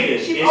I'm a nigga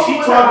and she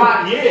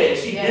talking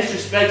she Yes.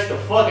 disrespects the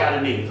fuck out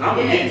of niggas. I'm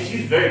a nigga.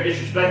 She's very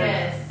disrespectful.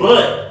 Yes.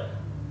 But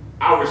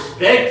I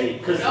respect it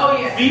because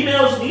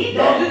females need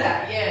that. Don't do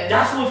that, yes.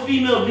 That's what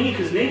females need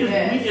because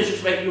niggas, we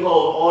disrespect you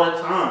hoes all the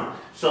time.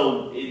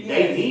 So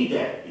they need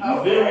that.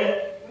 You feel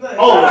me?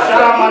 Oh,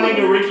 shout out my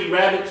nigga Ricky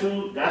Rabbit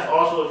too. That's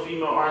also a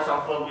female artist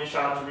I fuck with.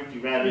 Shout out to Ricky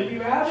Rabbit. Ricky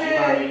Rabbit. She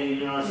not really, you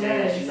know what I'm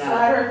saying? She not.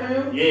 Slide her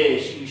through. Yeah,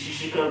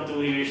 she come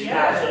through here. She's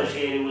not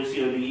associated with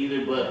COD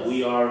either, but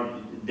we are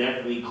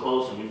definitely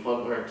close and we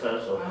fuck with her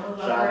tough. So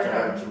shout out to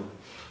her too.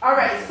 All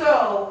right,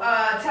 so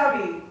tell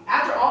me,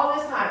 after all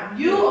this time,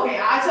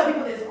 I tell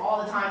people this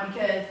all the time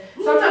because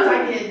sometimes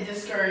I get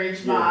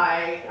discouraged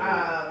by.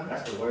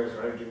 That's the worst,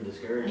 right? Getting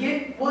discouraged.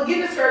 Get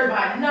discouraged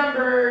by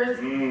numbers,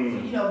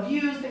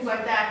 views, things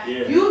like that.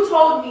 Yeah. You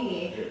told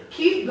me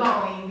keep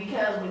going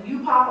because when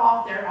you pop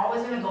off, they're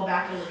always gonna go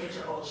back and look at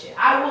your old shit.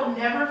 I will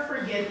never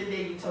forget the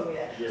day you told me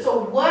that. Yeah.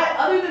 So what,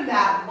 other than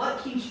that,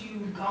 what keeps you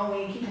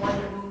going? Keep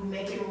wanting to move,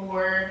 making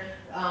more.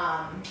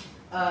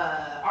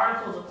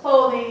 Articles of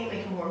clothing,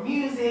 making more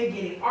music,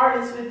 getting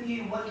artists with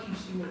you. What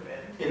keeps you moving?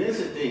 And it's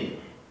the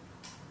thing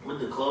with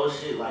the clothes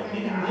shit. Like,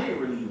 I ain't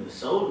really even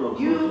sold no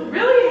clothes. You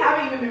really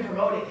haven't even been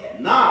promoted yet.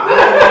 Nah,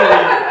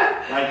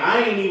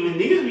 I ain't even.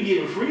 Niggas be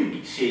getting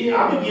free shit.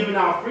 Yeah. I be giving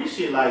out free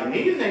shit. Like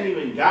niggas ain't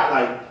even got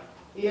like.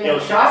 Yeah. Yo,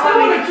 shout out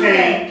my nigga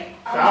Kane.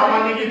 Shout out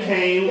my nigga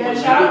Kane. Yeah,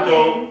 shout out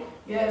Kane.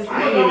 Yes.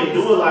 I ain't even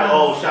do it like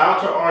shout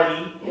out to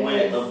Artie.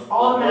 Yes.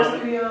 All the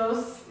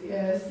studios.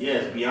 Yes.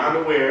 Yes, beyond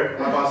aware.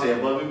 I'm about to say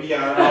above and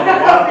beyond.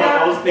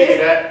 I was thinking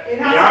that.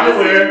 Beyond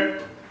aware.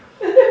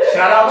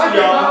 Shout out to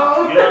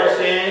y'all. You know what I'm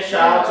saying?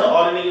 Shout out to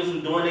all the niggas who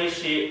doing their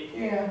shit.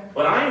 Yeah.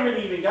 But I ain't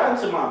really even gotten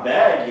to my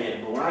bag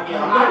yet. But when I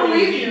get, I'm letting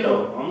niggas eat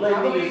though. I'm letting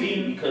niggas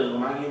eat because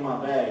when I get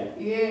my bag.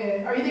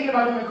 Yeah. Are you thinking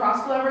about doing a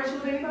cross collaboration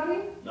with anybody?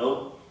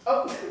 Nope.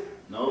 Oh.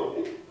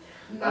 Nope.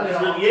 I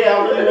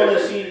really want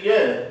to see.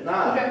 Yeah.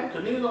 Nah. Okay.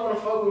 Cause niggas don't want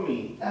to fuck with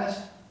me.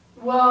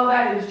 Well,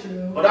 that is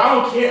true. But I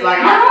don't care. Like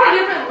you're on a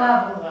different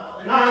level,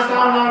 though.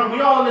 No. We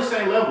all on the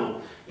same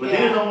level. But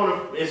niggas don't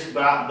want to.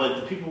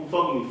 But the people who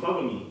fuck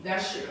with me.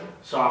 That's true.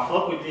 So I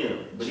fuck with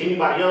them. But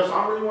anybody else,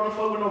 I don't really want to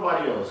fuck with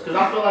nobody else. Cause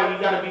I feel like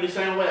you gotta be the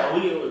same way.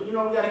 We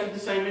gotta keep the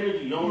same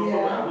energy. You don't want to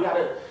fuck with. We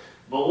gotta.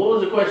 But what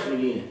was the question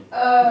again?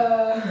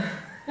 Now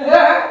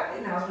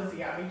it's supposed to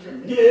got me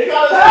tripping. Yeah, it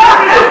got us.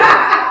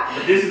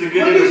 But this is a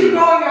good interview. What is you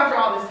going after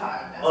all this time?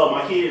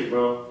 My kids,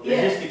 bro.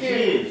 It's just the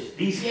kids.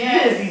 These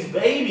kids, these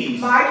babies.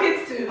 My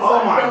kids too. So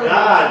oh my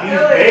God, these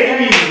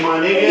babies, my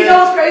nigga. You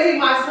know what's crazy?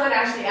 My son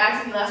actually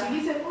asked me last week.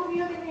 He said, "Mom,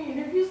 you have any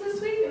interviews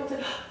this week?"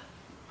 And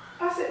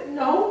I said,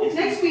 "No,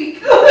 next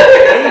week."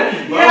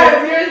 Babies, bro.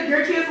 Yeah,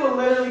 your kids will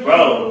literally.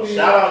 Bro,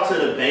 shout out to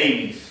the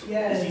babies.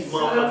 Yes. It's these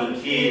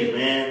motherfucking kids,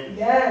 man.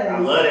 Yes. I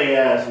love their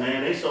ass,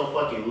 man. They so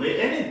fucking lit.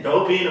 Ain't it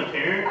dope being a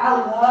parent? I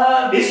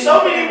love. It's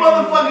so many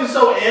motherfuckers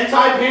so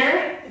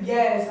anti-parent.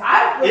 Yes,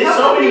 it's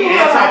so many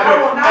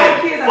anti-parents.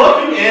 Hey,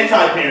 fuck you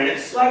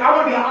anti-parents. Like, I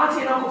want to be an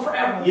auntie and uncle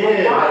forever.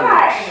 Yeah.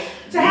 Why?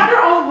 To have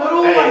your own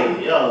little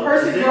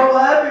person grow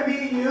up and be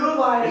you,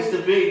 like. It's the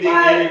big dick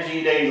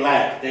energy they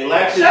lack. They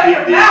lack the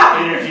big dick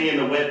energy and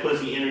the wet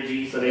pussy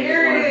energy, so they just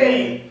want to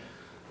be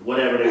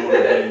whatever they want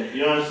to be.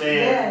 You know what I'm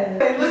saying?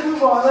 Yeah. Okay, let's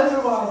move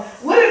on.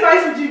 What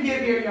advice would you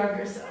give your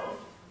younger self?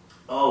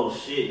 Oh,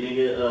 shit,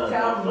 nigga.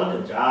 Fuck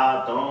a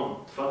job.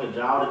 Don't fuck a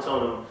job. I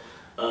told them.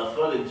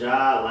 Fuck a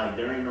job, like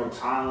there ain't no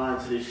timeline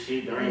to this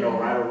shit. There ain't no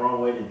right or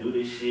wrong way to do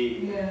this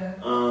shit. Yeah.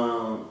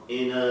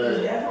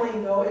 There's definitely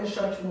no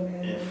instructional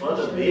man. And fuck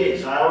a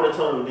bitch. I would have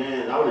told him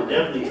then. I would have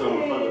definitely told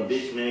him fuck a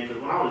bitch, man. Cause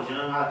when I was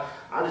young, I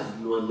just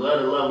would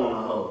love to love on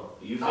a hoe.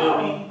 You feel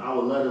me? I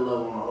would love to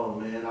love on a hoe,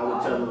 man. I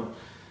would tell him,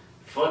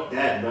 fuck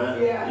that, bro.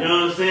 Yeah. You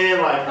know what I'm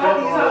saying? Like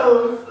fuck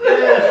all that.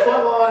 Yeah,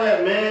 fuck all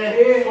that, man.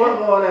 Yeah.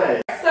 Fuck all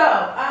that. So,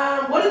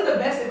 what is the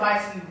best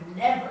advice you've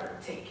never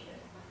taken?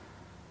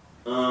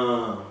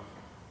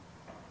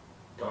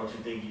 Don't you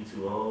think you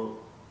too old?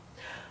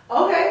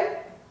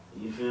 Okay.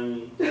 You feel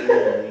me?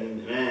 Yeah,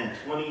 man,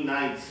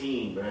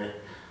 2019, bruh.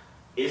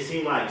 It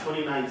seemed like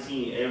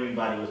 2019,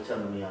 everybody was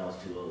telling me I was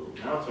too old.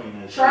 Now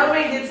 2019.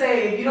 Charlamagne did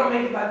say, if you don't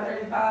make it by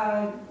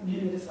 35,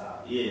 you need to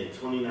stop. Yeah,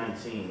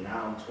 2019.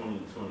 Now I'm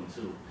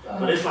 2022.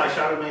 But it's like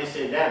Charlamagne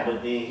said that,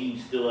 but then he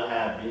still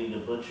have Benny the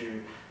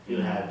Butcher,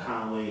 he'll have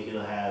Conway,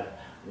 he'll have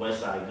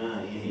Westside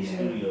Gun in his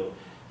studio.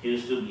 He'll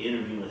still be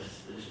interviewing 2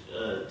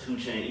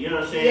 Chainz. You know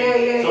what I'm saying?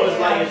 Yeah. So it's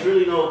like, it's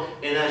really no,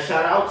 and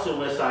shout out to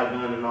Westside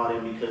Gun and all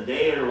them because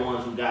they are the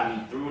ones who got me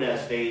through that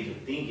stage of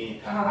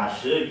thinking I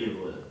should give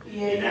up.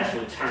 Yeah. And that's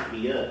what turned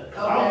me up. I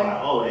was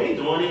like, oh, they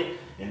doing it,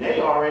 and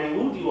they already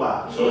moved you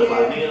out. So it's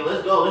like, nigga,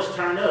 let's go, let's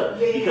turn up.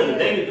 Yeah. Because if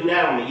they can do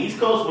that on the East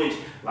Coast, which,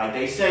 like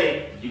they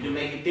say, you can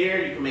make it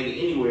there, you can make it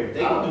anywhere. If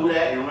they can do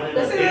that and run it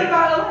up there.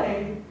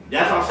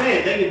 That's what I'm saying.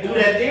 If they can do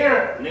that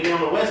there, nigga, on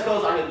the West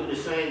Coast, I can do the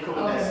same, come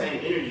with that same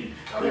energy.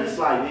 It's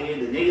like, nigga,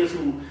 the niggas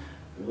who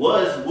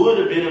would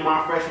have been in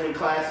my freshman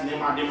class and then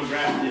my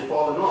demographic is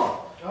falling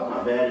off.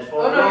 My bad, it's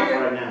falling off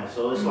right now.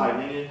 So it's like,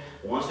 nigga,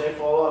 once they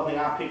fall off,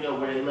 nigga, I pick up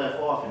where they left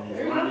off and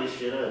just run this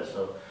shit up.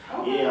 So,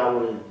 I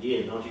would,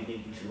 don't you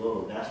think you too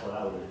old? That's what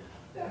I would.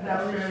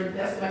 That's the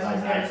best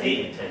I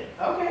take.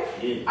 Okay.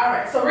 Yeah. All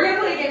right. So we're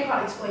gonna play a game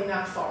called Explain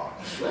That Song.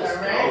 All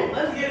right.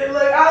 Let's get it.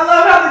 Look, I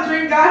love how the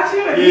drink got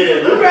you. And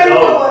you ready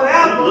for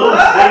whatever.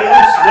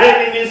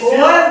 Sweating and shit.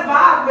 What's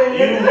poppin'?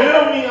 You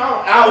feel me?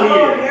 I'm out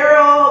here.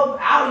 Harold,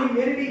 out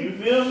humidity. You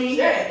feel me?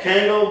 Shit.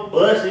 Kango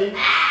busting.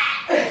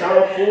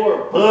 Time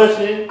for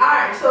busting. All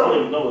right. So I don't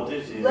even know what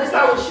this is. Let's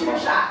start with shoot a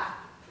shot.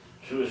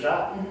 Shoot a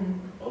shot.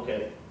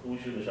 Okay. Who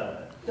shoot a shot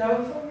at? That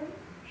was something.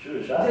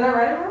 Shoot a shot. Did I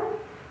write it wrong?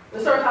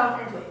 Let's start with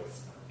California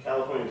plates.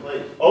 California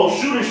plates. Oh,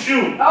 shoot or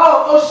shoot.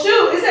 Oh,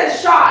 shoot. It said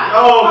shot.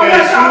 Oh, okay.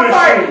 I'm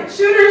sorry.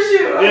 Shoot or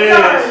shoot. I'm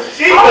sorry.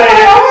 She oh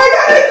my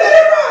God, they said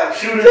it wrong.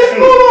 Shoot or just shoot.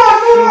 Move on.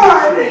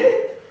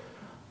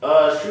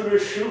 Shoot or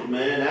shoot,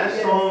 man.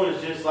 That song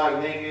is just like,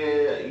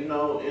 nigga, you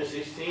know,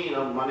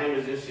 M16. My name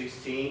is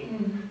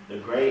M16, the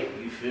Great,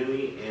 you feel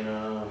me? And,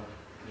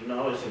 you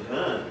know, it's a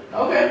gun.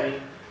 Okay.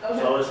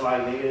 So it's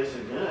like, nigga, it's a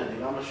gun.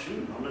 Nigga, I'ma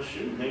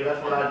shoot. Nigga,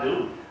 that's what I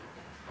do.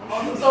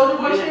 On some Soldier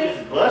Boy shit?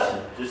 Just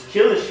busting. Just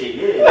killing shit,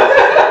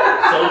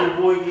 yeah. Soldier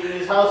Boy getting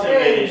his house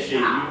invaded shit,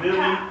 you feel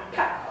me?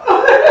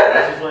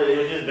 That's just what, it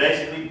was just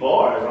basically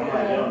bars. I'm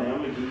like, yo, man, I'm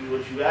gonna give you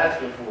what you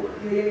asking for.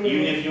 Even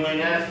if you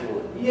ain't asked for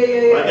it.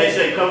 Like they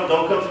say,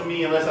 don't come for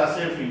me unless I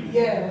send for you.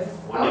 Yes.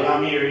 Well, nigga,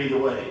 I'm here either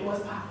way.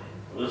 What's poppin'?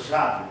 What's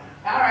poppin'?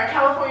 Alright,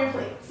 California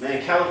plates.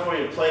 Man,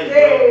 California plates, bro.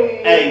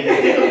 Hey, the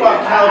thing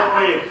about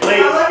California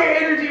plates. I love your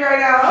energy right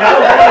now.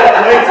 California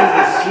plates is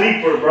a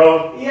sleeper,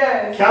 bro.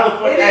 Yes.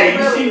 California, hey,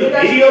 you see the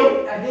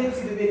video? I did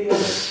see the video.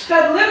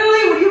 Because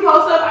literally, when you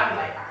post up, I'd be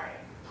like, alright,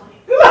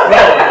 plate. Bro,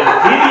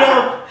 the video,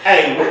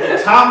 hey, with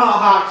the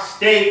tomahawk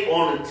steak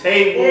on the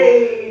table,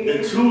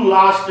 the 2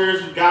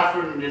 lobsters we got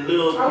from the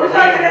little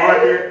Korean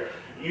market.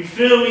 You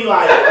feel me?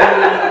 Like,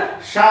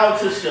 shout out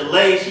to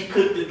Chalet. She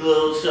cooked the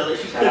little Chalet.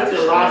 She cooked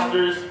the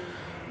lobsters,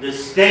 the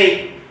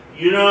steak.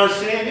 You know what I'm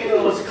saying?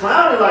 Nigga was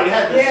clowning like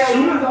had the soup.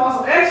 He was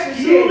awesome. Extra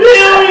shit. You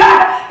feel me?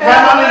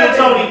 Had my nigga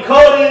Tony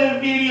Coda in the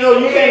video.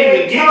 You can't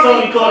even get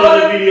Tony Coda in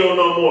the video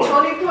no more.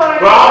 Tony Coda.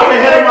 Bro, I was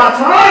ahead of my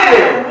time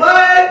there.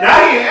 What? Now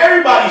I hear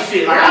everybody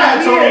shit. Like I had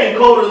Tony and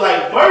Coda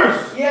like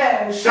first.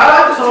 Yeah. Shout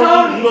out to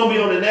Tony. He gonna be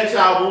on the next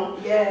album.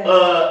 Yeah.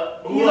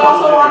 He's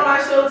also on my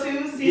show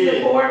too,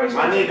 season 4.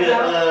 My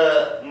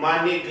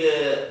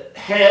nigga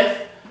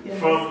Hef.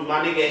 From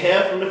my nigga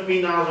Hef from the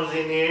Phenoms was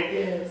in there.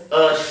 Yes.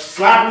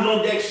 Slappers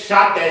on deck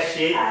shot that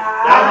shit.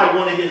 That was like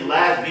one of his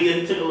last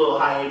videos. He took a little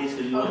hiatus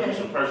because he went through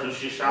some personal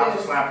shit. Shout out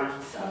to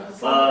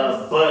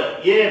Slappers.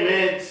 But yeah,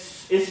 man,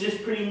 it's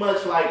just pretty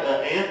much like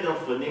an anthem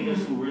for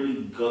niggas who really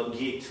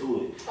get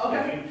to it.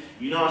 Okay.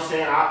 You know what I'm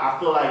saying? I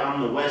feel like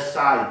I'm the West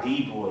Side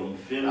D-boy. You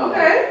feel me?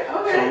 Okay. So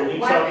when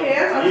you White talking,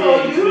 pants, I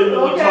told you feel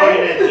me? We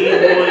talking that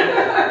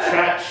D-boy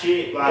trap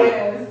shit, like,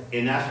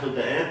 and that's what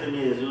the anthem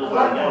is. It was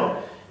like,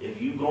 yo. If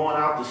you going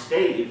out the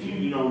state, if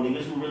you know,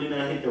 niggas who really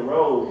done hit the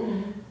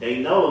road, they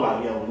know,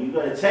 like, yo, when you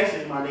go to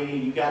Texas, my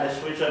nigga, you gotta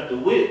switch up the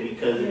whip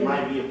because it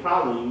might be a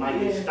problem. You might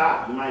get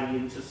stopped. You might get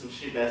into some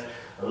shit that's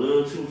a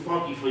little too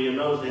funky for your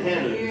nose to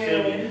handle. You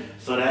feel me?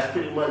 So that's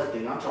pretty much the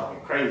thing. I'm talking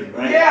crazy,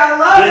 right? Yeah, I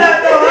love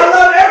that though. I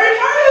love every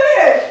part of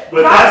it.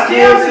 But that's what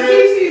I'm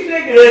saying.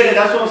 Yeah,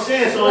 that's what I'm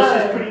saying. So it's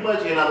just pretty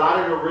much, and a lot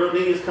of the real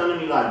niggas come to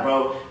me like,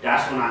 bro,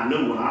 that's when I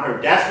knew. When I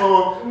heard that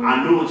song,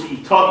 I knew what you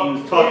was talking.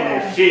 You was talking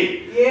that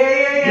shit.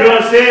 Yeah. You know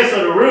what I'm saying?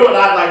 So the real,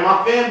 like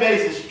my fan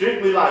base is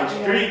strictly like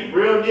street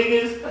real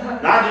niggas,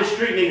 not just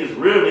street niggas,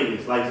 real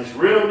niggas, like just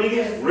real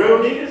niggas, real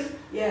niggas.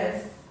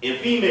 Yes. And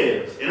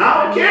females. And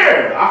I don't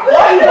care. I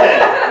fuck with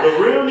that.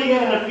 The real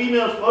niggas and the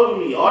females fuck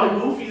with me. All the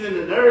goofies and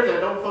the nerds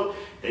that don't fuck,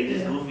 they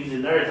just goofies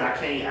and nerds.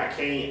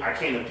 I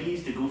can't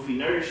appease the goofy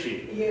nerd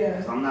shit.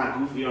 Yeah. I'm not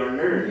goofy or a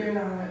nerd. You're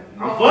not.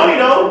 I'm funny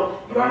though.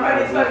 You are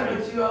funny as fuck,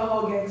 but you a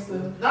whole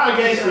gangster. Not a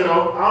gangster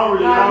though.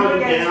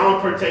 I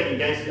don't partake in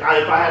gangster. If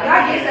I had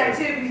not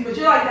gangster activities, but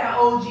you're like that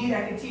OG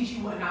that can teach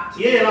you what not to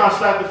do. Yeah, and I'll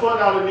slap the fuck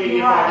out of a nigga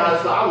if I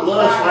got to. I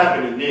love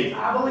slapping a nigga.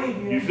 I believe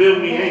you. You feel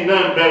me? Ain't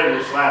nothing better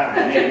than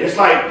slapping a nigga. It's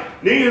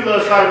like niggas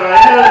love slapping.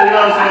 Like, you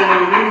know what I'm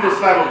saying? Niggas just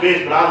slap a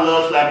bitch, but I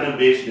love slapping a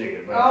bitch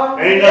nigga. Bro.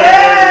 Ain't nothing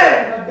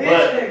better than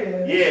that. Nigga.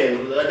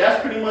 Yeah,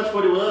 that's pretty much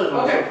what it was.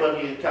 On some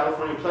fucking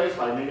California place,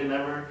 like nigga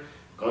never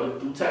go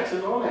through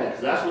Texas on that,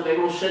 cause that's what they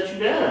gonna shut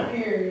you down.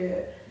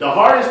 Period. The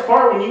hardest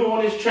part when you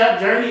on this trap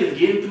journey is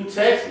getting through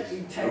Texas.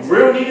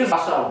 Real niggas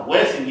out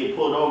west and get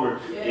pulled over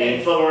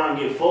and fuck around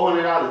and get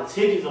 $400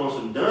 tickets on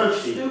some dumb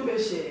shit.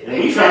 Stupid shit.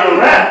 And we trying to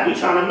rap, we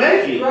trying to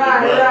make it.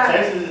 Right.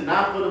 Texas is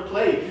not for the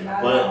play.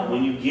 But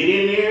when you get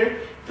in there,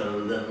 the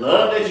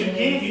love that you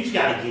get, you just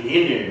gotta get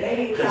in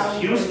there.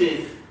 Cause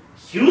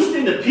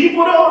Houston, the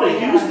people though,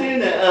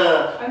 Houston,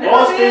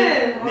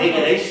 Austin,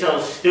 nigga, they show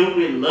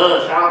stupid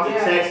love. Shout out to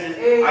Texas.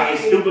 I get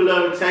stupid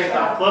love in Texas.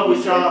 I fuck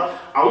with y'all.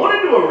 I want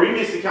to do a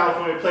remix to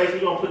California Place. We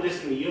gonna put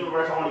this in the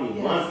universe. I want to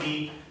get 1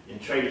 beat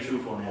and trade the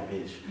truth on that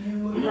bitch.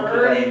 You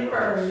heard it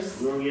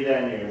first. We're gonna get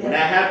that in there. When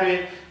that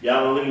happen,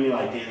 y'all gonna look at me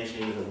like, damn, this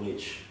nigga's a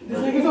witch. This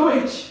nigga's a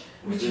witch.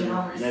 Witch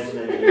hours. Next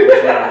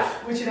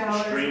nigga, Witch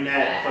hours. Stream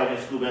that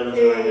fucking Scoop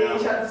Ellington right now.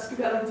 Shout out to Scoop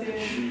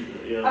Ellington.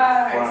 Before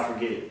I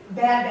forget.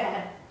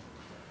 Bad.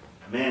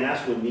 Man,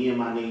 that's with me and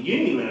my nigga. You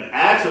didn't even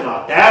ask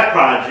about that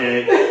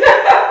project.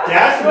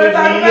 That's with me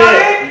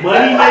and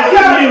Money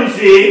Making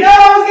Music. No,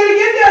 I was gonna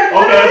get there.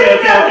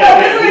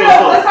 Okay.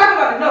 Let's talk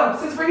about it. No,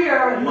 since we're here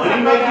already.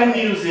 Money Making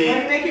Music.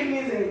 Money Making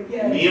Music,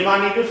 yeah. Me and my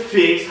nigga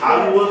Fix,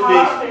 Hollywood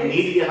Fix. We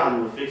need to get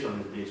Hollywood Fix on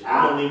this bitch.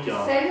 I'm gonna link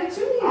y'all. Send him to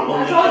me. I'm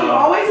gonna I told you,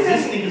 always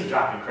send this me. nigga's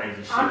dropping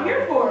crazy shit. I'm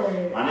here for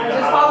it. My I nigga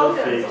just Hollywood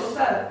followed him, Fix. so what's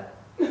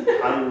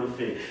up? Hollywood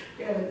Fix.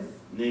 Yes.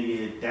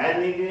 Nigga, that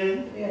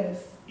nigga.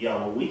 Yes.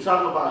 Yo, when we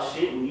talk about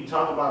shit, when you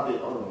talk about the,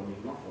 hold on,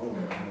 nigga, my phone.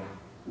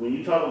 When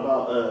you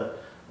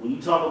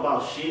talk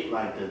about shit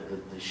like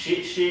the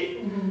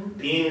shit,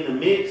 being in the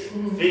mix,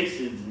 Fix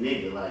is the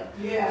nigga. Like,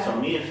 so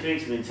me and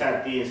Fix been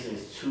tapped in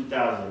since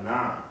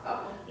 2009.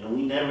 And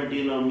we never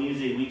did no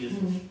music. We just,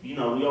 you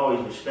know, we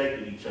always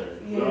respected each other.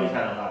 We always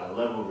had a lot of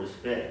level of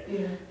respect.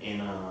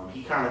 And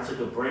he kind of took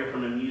a break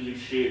from the music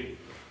shit.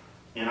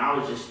 And I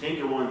was just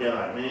thinking one day,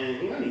 like,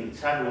 man, I need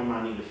to tap with my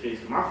nigga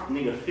Fix. My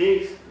nigga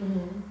Fix,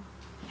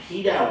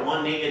 he that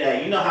one nigga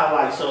that, you know how,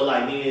 like, so,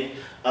 like, nigga,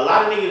 a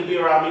lot of niggas be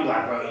around me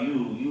like, bro,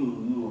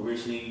 you a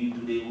rich nigga, you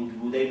do this,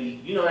 they be,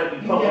 you know, they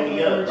be pumping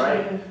me up,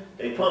 right?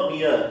 They pump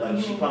me up,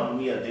 like, she pumping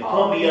me up. They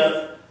pump me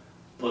up.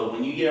 But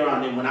when you get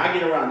around them, when I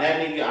get around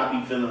that nigga, I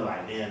be feeling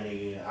like, damn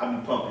nigga, I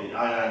be pumping,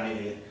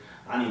 nigga,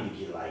 I need to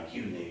get like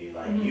you, nigga,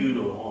 like you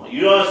the one.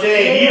 You know what I'm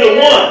saying? You the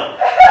one.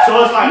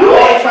 So it's like, I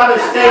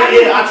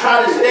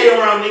try to stay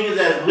around niggas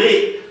that's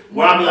lit,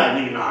 where I be like,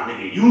 nigga, nah,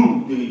 nigga,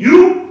 you.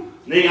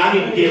 Nigga, I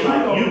need to get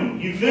like you.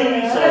 You feel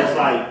me? So it's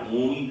like,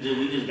 when we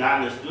just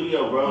got in the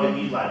studio, bro, and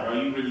he's like, bro,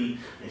 you really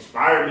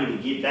inspired me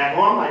to get back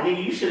on. I'm like,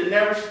 nigga, you should have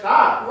never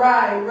stopped.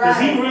 Right. Because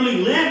he really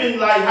living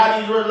like how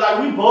these were,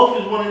 like, we both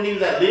is one of the niggas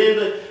that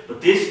live,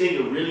 but this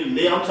nigga really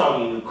live. I'm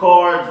talking the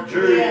cars, the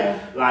jewelry.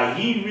 Like,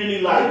 he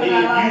really, like,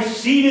 nigga, you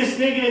see this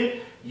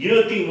nigga,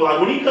 you'll think, like,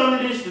 when he come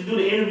to this to do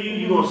the interview,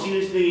 you gonna see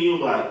this nigga, you'll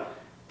be like,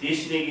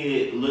 this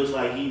nigga looks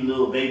like he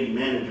little baby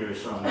manager or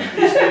something. Like,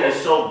 this nigga is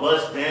so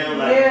bust down.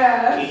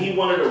 Like, he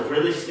one of the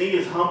realest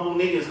niggas, humble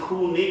niggas,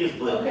 cool niggas,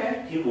 but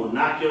he will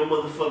knock your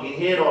motherfucking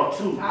head off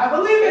too. I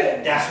believe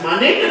it. That's my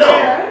nigga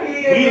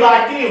though. We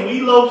locked in.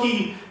 We low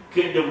key.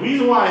 The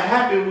reason why it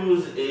happened it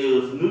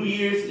was New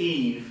Year's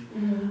Eve.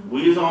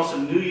 We was on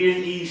some New Year's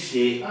Eve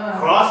shit,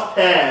 crossed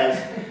paths,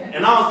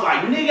 and I was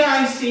like, nigga,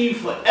 I ain't seen you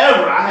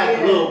forever. I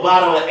had a little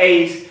bottle of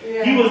Ace.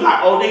 He was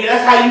like, oh, nigga,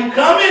 that's how you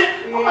coming?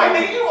 I'm like,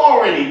 nigga, you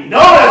already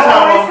know that's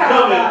how I'm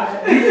coming.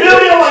 You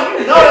feel me? I'm like,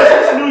 you know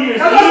that's New Year's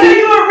Eve. I'm gonna say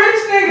you a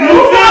rich nigga.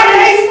 You feel me?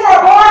 Ace for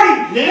a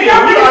party. Nigga,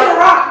 I'm niggas to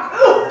rock.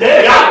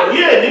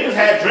 Niggas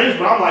had drinks,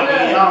 but I'm like,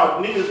 man,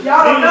 y'all niggas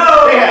don't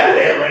know. They had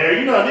that later.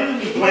 You know,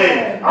 niggas be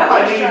playing. I'm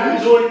like, nigga,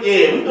 we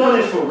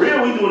doing this for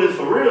real. We doing this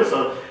for real.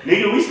 So,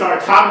 nigga, we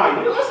start talking like,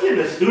 nigga, let's get in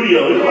the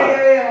studio. He was like,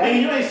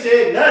 nigga, you ain't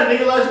said nothing,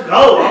 nigga, let's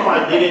go. I'm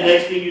like, nigga,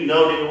 next thing you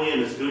know, nigga, we in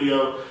the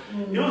studio.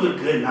 It was a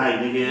good night,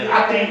 nigga.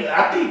 I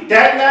think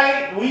that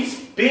night we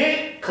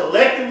spent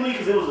collectively,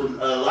 because there was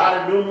a lot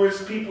of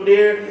numerous people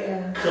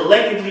there.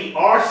 Collectively,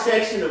 our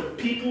section of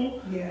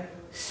people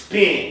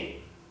spent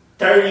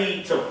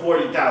 $30,000 to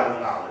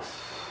 $40,000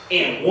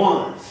 in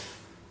ones.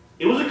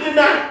 It was a good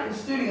night. The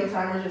studio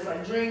time was just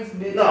like drinks,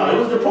 bitch. No, it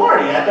was the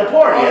party. At that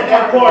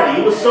party,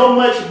 it was so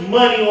much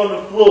money on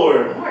the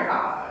floor. Oh my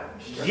god.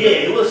 Yeah,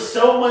 it was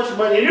so much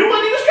money. And there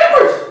wasn't even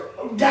strippers.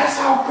 That's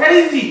how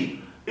crazy.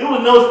 It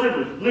was no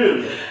strippers,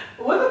 literally.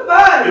 What the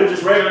fuck? It was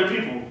just regular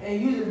people.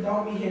 And you just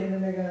don't be hitting the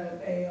nigga.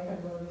 Hey, I'm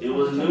gonna go. It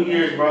was New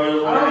Year's,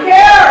 bro. I don't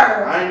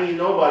care. I ain't need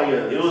nobody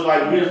else. It was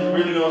like we was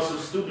really on some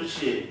stupid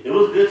shit. It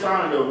was a good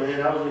time though,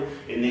 man.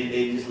 And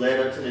they just led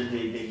up to the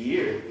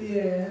year.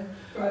 Yeah.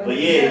 Right.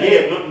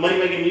 But money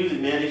making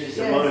music, man. It's just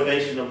a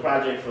motivational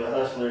project for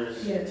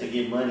hustlers to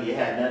get money. It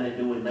had nothing to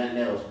do with nothing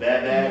else.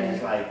 Bad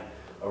is like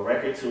a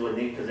record to a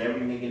nigga, because every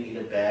nigga need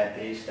a bad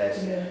bitch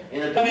that's in a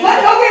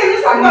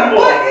let's talk about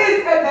what is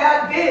a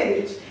bad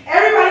bitch.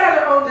 Everybody has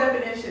their own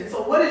definition.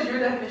 So what is your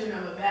definition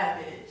of a bad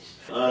bitch?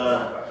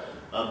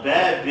 A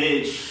bad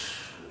bitch,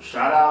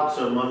 shout out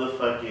to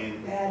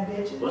motherfucking bad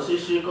bitches. What's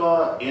this shit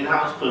called?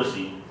 In-house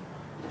pussy.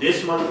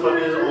 This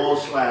motherfucker is on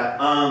slap.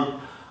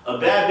 A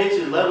bad bitch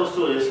is levels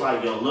to it. It's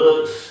like your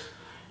looks,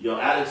 your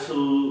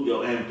attitude,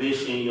 your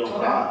ambition, your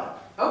vibe.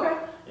 Okay.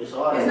 It's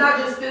all that. It's not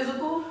just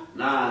physical?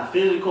 Nah,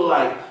 physical,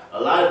 like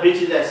a lot of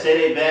bitches that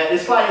say they bad,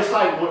 it's like a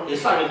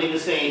nigga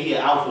saying he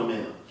an alpha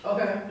male.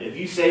 Okay. If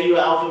you say you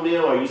an alpha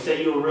male or you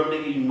say you a real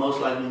nigga, you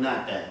most likely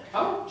not that.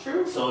 Oh,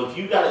 true. So if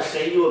you gotta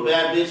say you a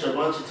bad bitch a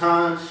bunch of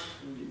times,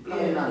 you're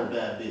probably not a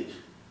bad bitch.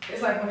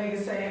 It's like when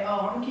niggas say,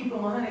 oh, I'm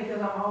keeping 100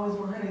 because I'm always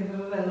 100.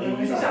 You're lying.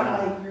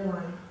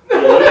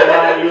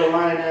 You're a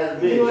lying ass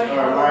bitch or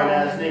a lying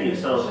ass nigga.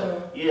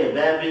 So yeah,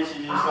 bad bitch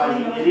is just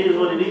like, it is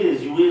what it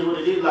is. You is what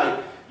it is.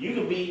 Like, you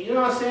could be, you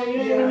know what I'm saying? You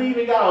ain't really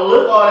even gotta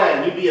look all that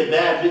and you be a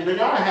bad bitch. But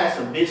y'all had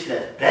some bitch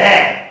that's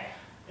bad.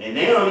 And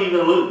they don't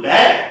even look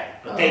bad.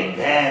 But they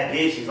bad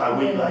bitches. Like,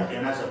 we be like,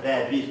 damn, that's a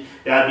bad bitch.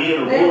 That be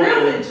in a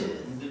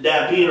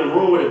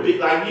room with a bitch.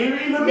 Like, you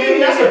even me,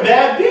 that's a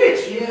bad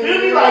bitch. You feel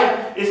me?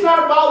 Like, it's not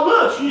about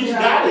looks. You just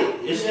got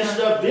it. It's just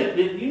stuff that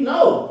you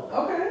know.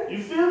 Okay.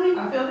 You feel me?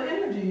 I feel the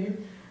energy.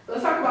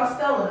 Let's talk about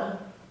Stella.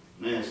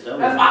 Man, Stella.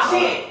 That's my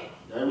shit.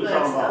 We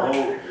talking about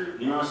old,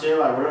 you know what I'm saying?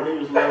 Like, real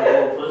niggas love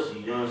old pussy,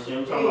 you know what I'm saying?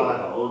 I'm talking about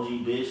like an OG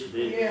bitch.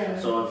 Yeah.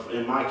 So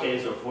in my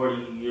case, a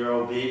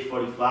 40-year-old bitch,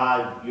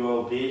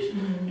 45-year-old bitch,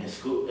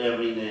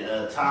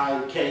 and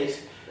Ty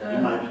case, you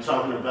might be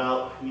talking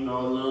about, you know,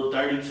 a little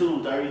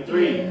 32,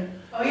 33. Yeah.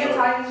 Oh yeah,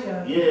 Ty is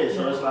young. Yeah,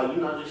 so it's like,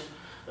 you know, just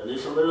a Cause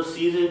it's a little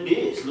seasoned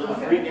bitch, little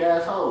freak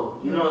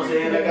asshole. You know what I'm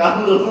saying? I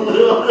got a little.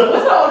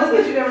 What's the oldest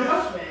bitch you ever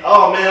fucked, man?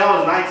 Oh man, I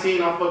was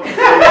 19. I fucking. You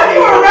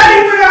were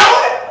ready for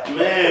that one?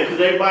 Man, cause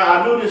everybody,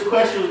 I knew this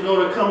question was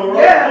gonna come around.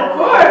 Yeah, of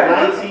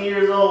course. 19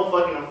 years old,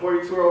 fucking a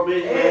 42-year-old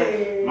bitch,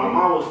 man. My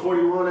mom was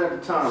 41 at the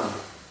time.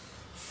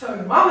 So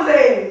your mama's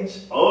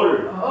age?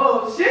 Older.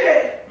 Oh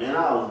shit. Man,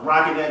 I was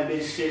rocking that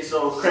bitch shit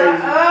so crazy.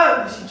 Shut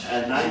up.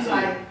 At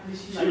 19.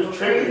 She was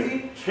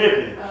tripping. She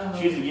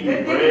used to give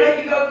me bread.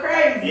 Make you go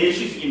crazy. Yeah,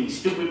 she used to give me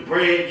stupid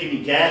bread, give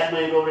me gas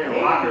money over there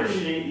and rock her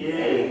shit.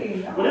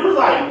 Yeah. But it was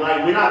like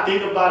when I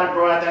think about it,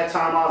 bro, at that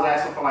time I was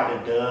asking for like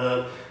a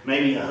dub,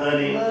 maybe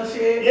 $100. Little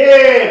shit.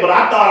 Yeah, but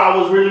I thought I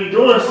was really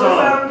doing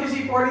something. Because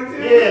she 42?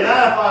 Yeah,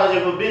 now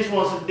if a bitch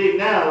wants some dick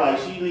now, like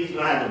she at least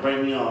gonna have to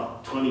break me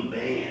off 20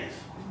 bands.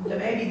 The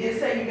baby did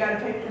say you gotta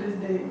pay for this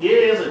dick.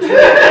 Yeah, it's a 20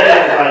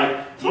 bands.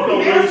 Like, you gonna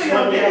really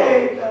slut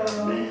me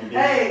out. Man,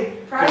 hey,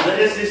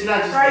 it's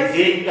not just the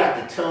dick, you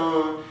got the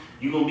tongue.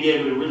 You're gonna be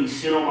able to really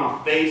sit on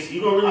my face.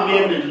 You're gonna really be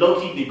able to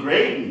low-key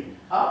degrade me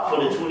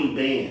for the 20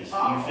 bands.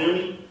 You feel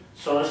me?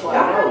 So it's like,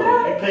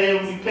 yo, you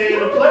paying to play. You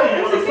wanna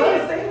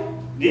play?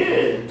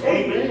 Yeah,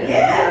 20 bands.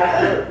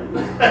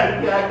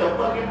 Yeah. You got the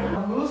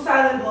fucking. Move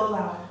silent, blow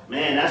loud.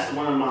 Man, that's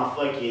one of my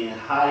fucking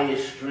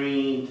highest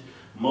streamed,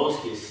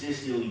 most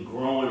consistently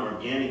growing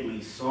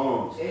organically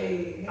songs.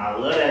 Hey. I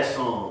love that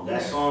song.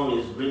 That song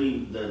is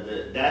really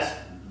that's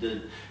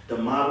the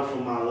model for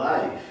my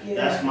life. Yeah.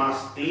 That's my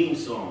theme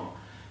song.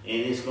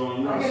 And it's going,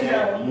 you know what I'm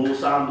saying? Move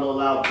Silent Blow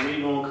Loud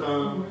 3 gonna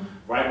come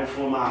right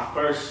before my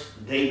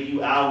first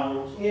debut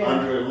album,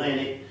 Under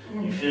Atlantic.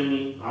 You feel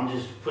me? I'm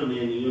just putting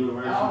it in the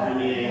universe. You feel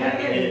me? It ain't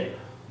happening yet.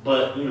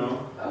 But you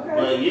know,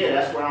 but yeah,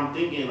 that's where I'm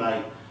thinking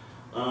like.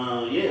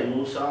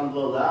 Move Silent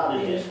Blow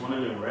Loud is just one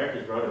of them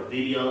records, bro. The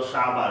video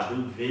shot by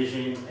Duke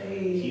Vision.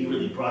 Hey. He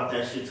really brought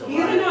that shit to life.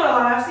 He's been doing a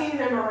lot. I've seen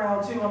him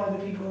around too on other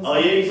people's. Oh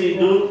yeah, you see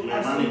Duke?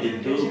 Man, I need to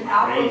Duke.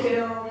 Alpha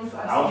Films.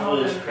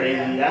 Alpha is crazy.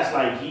 Yeah. That's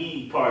like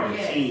he part of the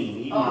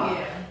team. He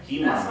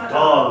my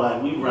dog.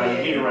 Like we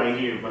right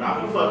here. But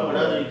I be fucking with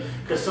other,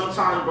 cause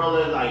sometimes,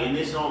 brother, like, and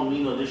this don't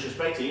mean no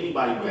disrespect to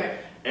anybody, but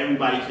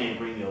everybody can't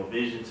bring your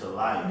vision to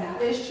life.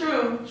 That is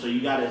true. So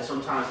you gotta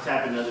sometimes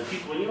tap into other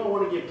people. You don't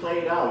want to get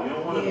played out. You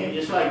don't want to be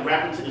just like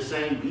rapping to the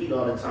same beat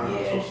all the time.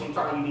 So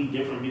sometimes you need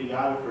different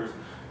videographers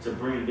to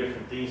bring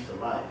different things to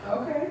life.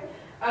 Okay.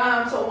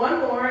 So one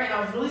more, and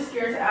I was really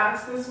scared to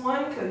ask this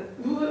one because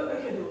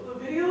I can do the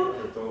video.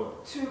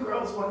 2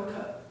 Girls, 1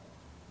 Cup.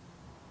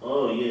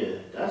 Oh yeah,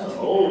 that's an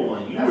old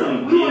one. You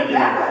really big in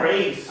the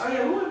craze. Oh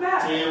yeah, we went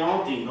back. Damn, I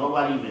don't think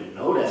nobody even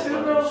know that 2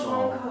 fucking Girls,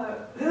 song. 1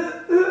 Cup.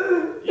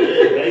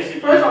 Yeah,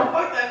 basically. First off,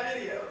 fuck that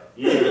video.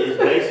 Yeah, it's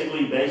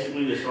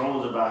basically the song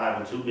was about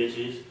having 2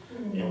 bitches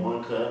in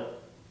 1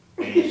 cup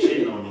and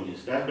shitting on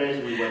niggas. That's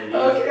basically what it is.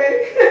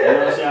 Okay. You know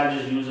what I'm saying? I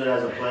just use it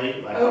as a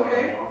play. Like,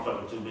 I'm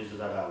fucking 2 bitches,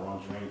 I got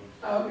 1 drink.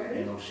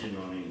 Okay. And I'm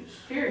shitting on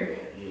niggas. Period.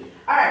 Yeah.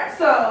 Alright,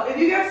 so if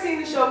you guys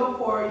seen the show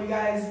before, you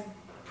guys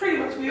pretty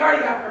much, we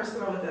already got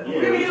personal with it.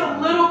 We're going to get a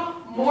little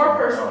more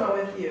personal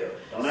with you.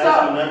 Don't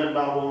ask me nothing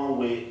about who I'm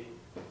with.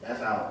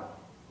 That's out.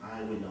 I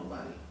ain't with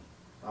nobody.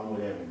 I'm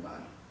with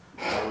everybody.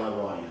 I love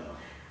all y'all.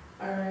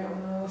 Alright,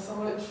 well,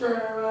 somewhat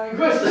trying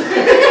question.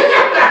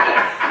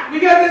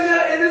 Because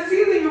in the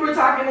season you were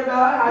talking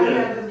about how you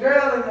had this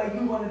girl and like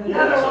you wanted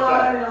another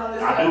one and all this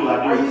stuff. I do.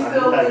 Are you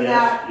still in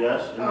that?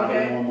 Yes. And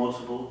I want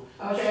multiple.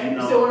 Okay.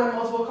 You still want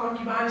multiple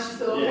concubines? She's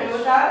still okay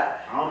with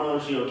that? I don't know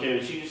if she's okay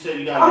with it. She just said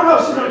you got. I don't know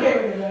if she's okay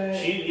with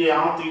it. I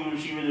don't think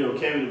she really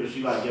okay with it, but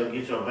she like, yo,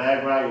 get your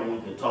bag right and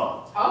we can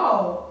talk.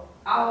 Oh,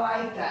 I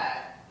like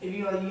that. If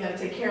you like, you gotta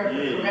take care of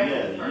her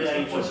correctly first.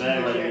 Yeah, get your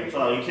bag right and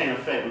talk. You can't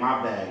affect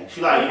my bag.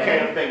 She like, you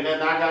can't affect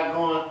nothing I got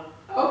going.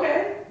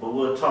 Okay. But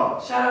we'll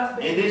talk. Shout out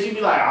to And then she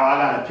be like, oh, I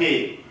gotta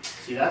pick.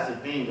 See, that's the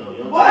thing though.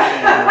 Your what?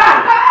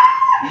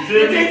 You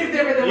feel me? Your taste is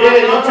different than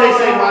mine. Your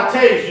taste ain't my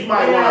taste. You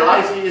might want a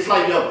light skin. It's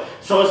like, yo,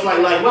 so it's like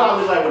what I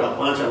was like with a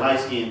bunch of light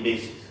skinned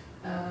bitches.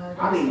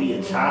 I need me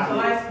a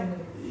chocolate.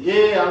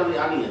 Yeah,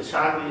 I need a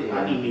chocolate.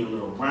 I need me a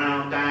little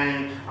brown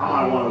thing. I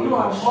might want a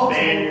little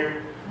Spaniard.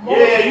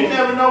 Yeah, you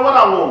never know what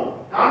I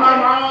want. I'm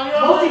not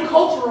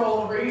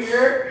multicultural over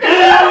here.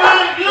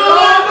 Yeah, you know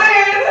what I'm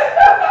saying?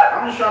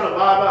 I'm just trying to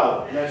vibe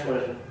out. Next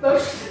question.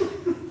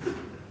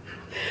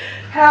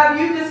 Have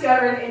you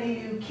discovered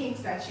any new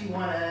kinks that you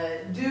want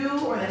to do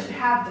or that you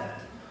have done?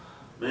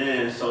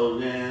 Man, so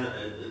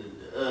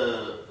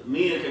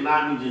me and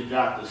Konami just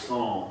dropped a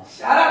song.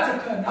 Shout out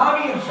to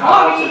Konami and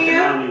Shout out to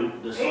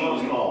Konami. The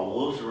song's called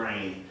Wolf's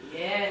Rain.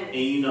 Yes. And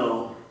you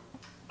know,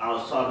 I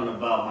was talking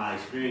about my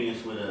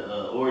experience with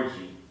a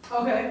orgy.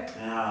 Okay.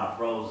 And how I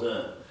froze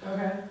up.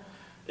 Okay.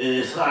 And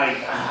it's like,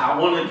 I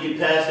want to get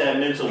past that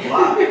mental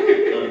block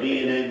of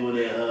being able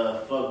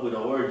to fuck with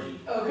an orgy.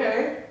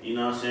 Okay. You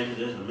know what I'm saying?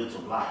 Because there's a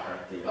mental block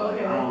right there.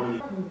 Okay. I don't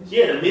really...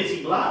 Yeah, the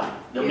mental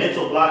block. The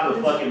mental block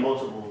of fucking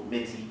multiple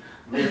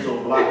mental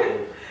block.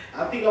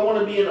 I think I want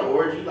to be in an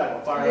orgy, like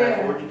a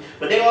fire orgy.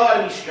 But they all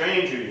gotta be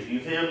strangers, you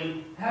feel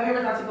me? Have you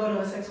ever thought to go to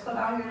a sex club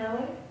out here in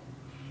LA?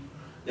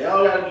 They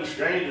all gotta be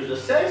strangers. A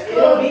sex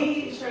club? It'll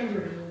be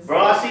strangers.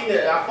 Bro, I seen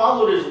that. I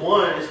follow this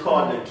one. It's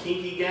called the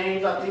Kinky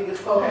Games, I think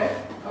it's called.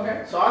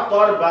 Okay. So I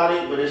thought about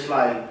it, but it's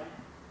like,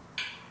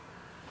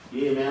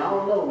 yeah, man, I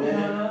don't know, man. You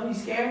don't know? You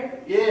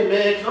scared? Yeah,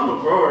 man, because I'm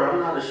a grower. I'm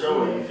not a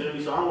shower, you feel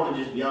me? So I want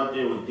to just be out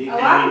there with dick a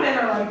lot of men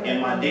are like that.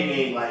 and my dick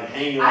ain't like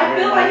hanging. I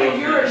feel like if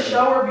you're a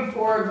shower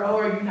before a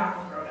grower, you're not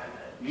going to grow that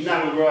much. You're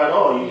not going to grow at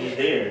all. You're just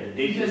there. The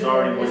dick is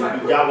already what like,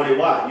 you got what it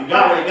want. You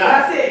got what it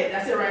got. That's it.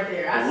 That's it right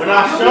there. When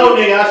I show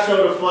nigga, I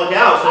show the fuck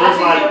out. So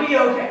it's like, you'll be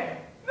okay.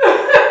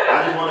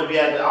 I just want to be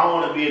at the, I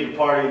want to be at the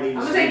party and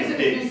I'm going to take you to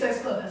the new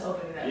sex club that's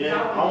opening up.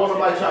 Yeah, I don't want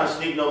nobody trying to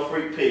sneak no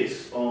freak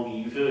pics on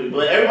me, you feel me?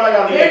 But everybody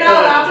got to They're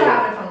not allowed to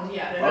have their phones,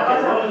 yeah. They're not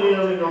allowed to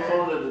have no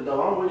phones at the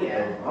door. I'm with it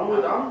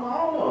though. I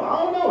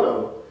don't know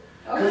though.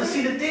 Because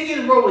see, the thing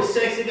is, bro, with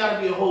sex, it got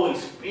to be a whole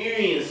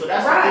experience. So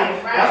that's the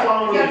thing. That's why I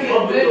don't really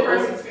fuck with the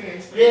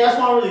orgy. Yeah, that's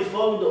why I really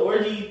fuck with the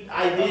orgy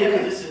idea,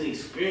 because it's an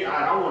experience.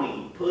 I want to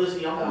eat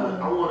pussy. I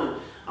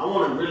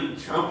want to really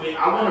jump in.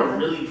 I want to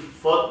really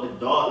fuck the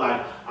dog.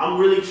 Like, I'm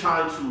really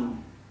trying to,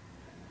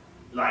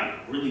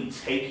 like, really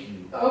take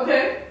you.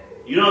 Okay.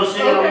 You know what I'm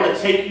saying? I want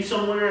to take you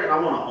somewhere and I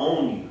want to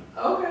own you.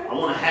 Okay. I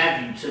want to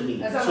have you to me.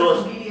 That sounds like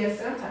some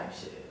BDSM type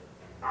shit.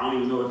 I don't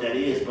even know what that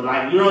is, but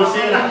like, you know what I'm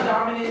saying?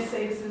 Dominant,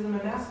 sadism,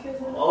 and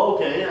masochism.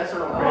 Okay, that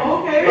sounds crazy.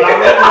 Okay. But I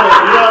really want to,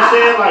 you know what I'm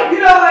saying? Like, you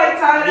know, like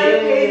tie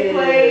that,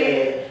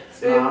 play,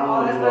 spin,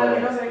 all that stuff. You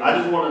know what I'm saying? I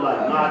just want to like,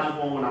 I just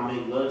want when I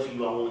make love to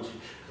you, I want you.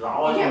 Because I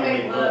always want to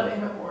make love. In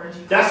an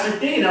orgy. That's the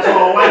thing. That's why I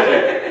don't like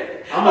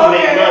it. I'm a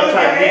make love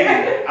type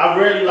nigga. I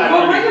rarely like.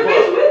 Well, bring a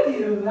bitch with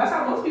you. That's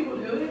how most people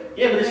do it.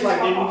 Yeah, but it's like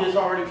then we just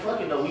already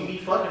fucking though. We be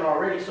fucking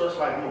already, so it's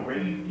like I'm gonna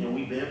bring you and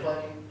we been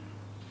fucking.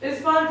 It's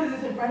fun because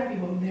it's in front of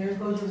people. There's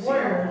no to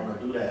I don't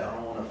want to do that. I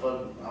don't want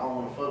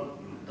to fuck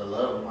the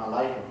love of my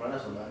life in front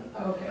of somebody.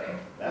 Okay.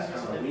 That's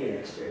kind of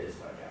weird.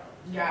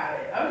 Got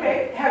it.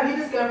 Okay. Have you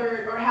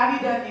discovered or have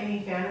you done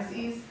any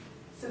fantasies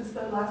since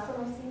the last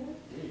time I've seen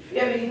it? Do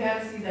you have any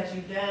fantasies that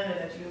you've done or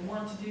that you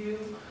want to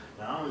do?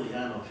 No, I don't really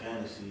have no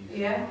fantasies.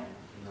 Yeah?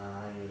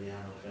 Nah, I ain't really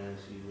have no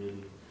fantasies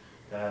really.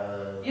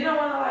 You don't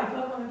want to like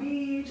fuck on the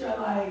beach or like...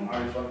 I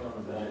already fucked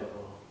on the beach.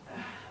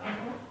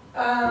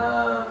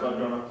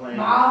 Fucked on a plane.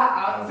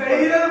 I'll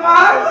say you to the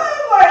mile.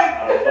 Like...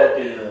 I fucked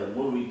in the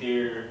movie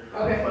theater.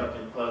 Okay. I fucked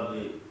in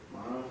public.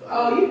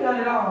 Oh, you've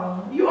done it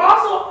all. You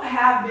also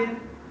have been,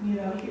 you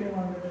know, here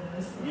longer than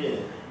us. So yeah.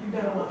 You've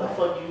done a lot. What the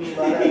fuck you mean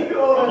by that? I'm an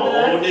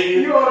old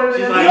nigga. You older than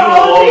She's like, you an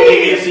old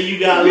nigga, so you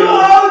got a little... You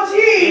OG.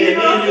 Yeah, you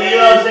know what I'm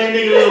saying?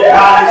 Nigga, little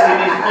polish in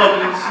this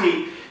fucking shit.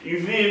 You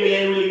feel me?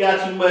 Ain't really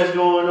got too much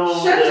going on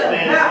with the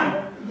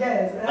fantasy.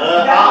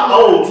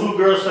 Yes. Two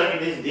girls sucking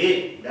this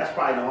dick. That's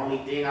probably the only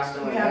thing I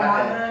still ain't got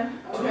that.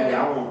 Okay.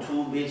 I want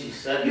two bitches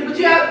sucking. But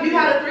you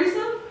had a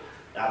threesome?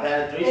 I've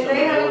had a threesome.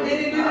 And they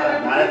didn't do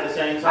that? Not at the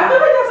same time. I feel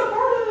like that's a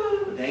part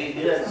of But they ain't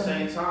did it at the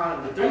same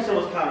time. The threesome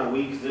was kind of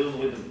weak because it was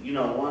with, you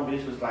know, one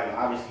bitch was like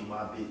obviously my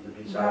bitch, the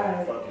bitch I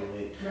was fucking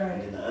with. Right.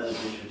 And then the other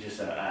bitch was just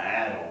an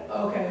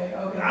add-on. Okay.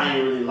 I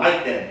ain't really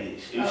like that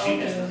bitch. She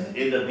just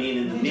ended up being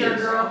in the mix. Did your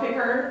girl pick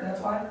her?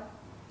 That's why?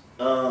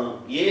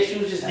 Yeah, she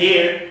was just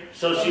there.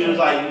 So she was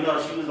like, you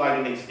know, she was like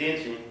an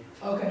extension.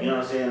 Okay. You know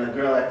what I'm saying? The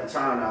girl at the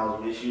time I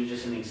was with, she was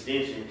just an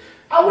extension.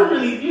 I wouldn't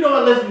really, you know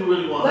what, let's be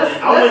really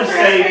 100. I wouldn't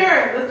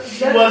say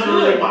she wasn't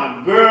really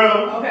my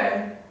girl.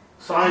 Okay.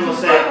 So I ain't gonna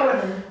say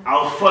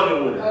I was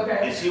fucking with her.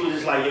 Okay. And she was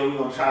just like, yo, we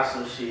gonna try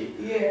some shit.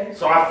 Yeah.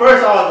 So at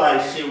first I was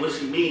like, shit, what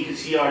she mean? Because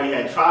she already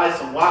had tried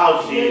some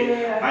wild shit.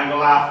 Yeah. I ain't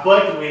gonna lie, I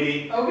fucked with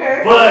it.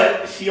 Okay.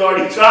 But she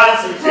already tried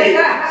some shit.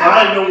 So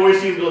I didn't know where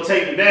she was gonna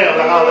take me down.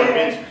 Like, I was like,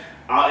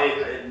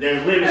 bitch,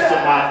 there's limits to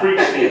my freak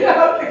shit.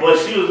 Okay. But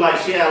she was like,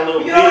 she had a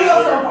little bitch. You don't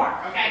go so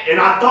far. Okay. And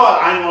I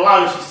thought, I ain't gonna lie,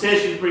 when she said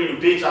she was bringing a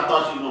bitch, I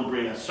thought she was gonna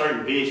bring a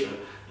certain bitch. And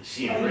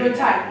she ain't bring a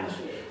bitch.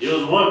 It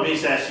was one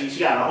bitch that she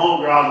got a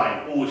homegirl. I was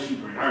like, ooh, she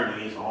bring her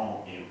niggas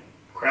home and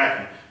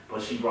cracking.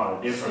 But she brought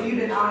a different. So you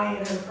been eyeing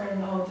her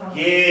friend the whole time?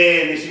 Yeah,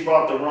 and then she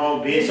brought the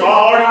wrong bitch. So I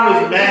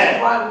already was mad.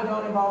 That's why we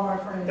don't involve our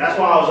friends. That's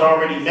why I was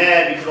already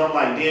mad because I'm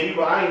like, damn,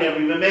 I ain't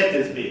never even met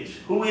this bitch.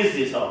 Who is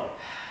this hoe?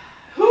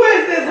 Who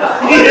is this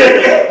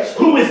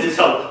hoe? Who is this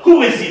hoe?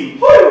 Who is you?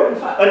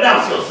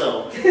 Announce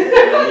yourself.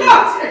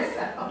 Announce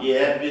yourself. Yeah,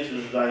 that bitch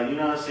was like, you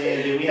know what I'm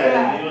saying? Then we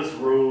had to give us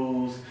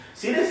rules.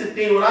 See, that's the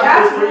thing. When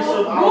I do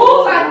threesome,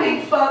 rules, I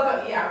think fuck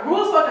up. Yeah,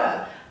 rules fuck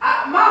up.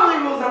 My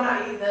only rules, I'm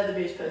not eating the other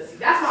bitch pussy.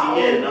 That's my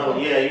only rule.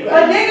 You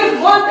but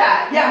niggas want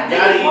that. Yeah,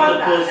 niggas want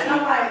that. Pussy. And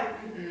I'm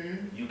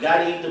like, you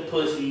gotta eat the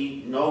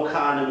pussy. No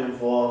condom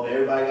involved.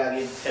 Everybody gotta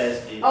get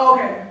tested.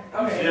 Okay.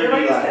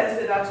 Everybody gets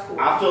tested. That's cool.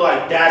 I feel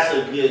like that's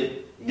a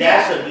good.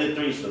 That's a good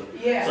threesome.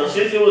 Yeah. So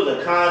since it was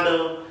a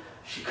condom,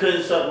 she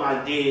couldn't suck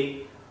my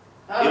dick.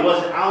 It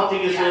wasn't. I don't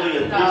think it's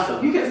really a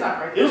threesome. You can stop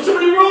right there. It was too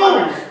many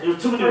rules. It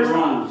was too many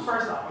rules.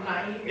 First off, I'm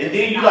not here. And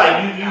then you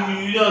like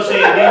you know what I'm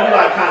saying. Then you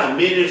like kind of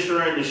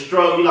ministering the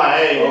stroke. You like,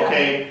 hey,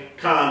 okay,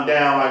 calm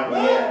down.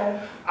 Like,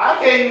 yeah, I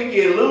can't even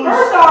get loose.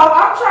 First off,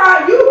 I'm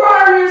trying. You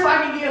brought her here so I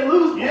can get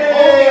loose.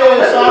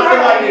 Yeah. So I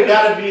feel like it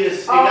gotta be a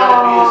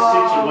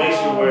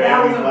situation where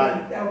everybody.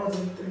 That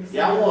wasn't a threesome.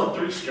 Yeah, I want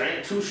 3 straight.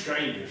 two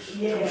strangers.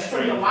 Yeah, two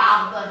from the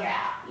wild fuck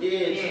out.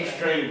 Yeah, two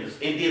strangers.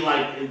 And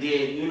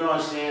then you know what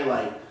I'm saying?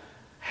 Like,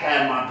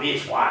 have my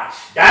bitch watch.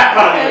 That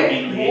probably would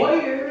be lit.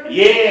 Voyeur.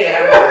 Yeah,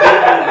 have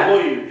my bitch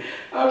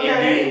voyeur. Okay. And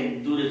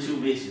then do the two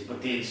bitches,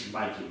 but then she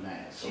might get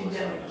mad. So she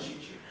definitely gonna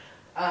shoot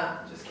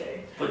you. Just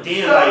kidding. But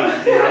then,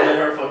 like, then I let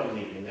her fucking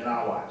nigga, and then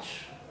I'll watch.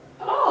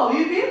 Oh,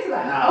 you'd be into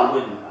that? Nah, I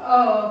wouldn't.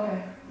 Oh,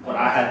 okay. But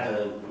I had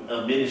to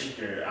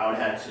administer. I would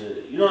have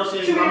to, you know what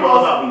I'm saying? I'm all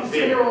about being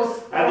fair.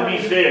 I have to be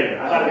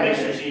fair. I gotta make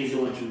sure she ain't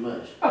doing too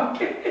much.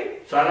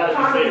 Okay. So I gotta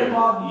be fair.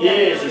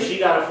 Yeah, so she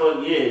gotta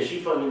fuck. Yeah, she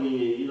fucking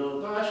need. You know,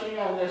 no, she ain't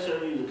gotta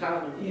necessarily use a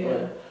condom. Yeah.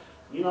 But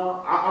you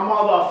know, I'm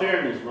all about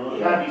fairness, bro. You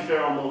gotta be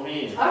fair on both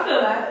ends. I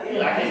feel that.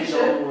 Yeah, I can't be the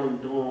only one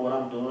doing what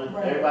I'm doing.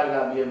 Right. Everybody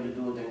gotta be able to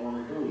do what they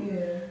want to do.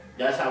 Yeah.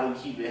 That's how we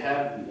keep it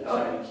happy. That's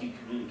how we keep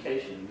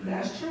communication.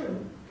 That's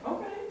true.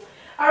 Okay.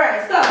 All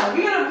right, so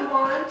we're gonna move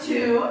on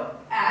to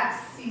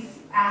Ask CC.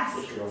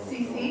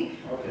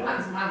 Okay.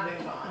 Mine's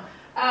been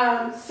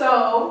gone.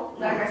 So,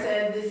 like I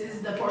said, this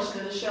is the portion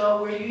of the show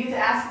where you get to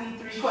ask me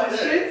 3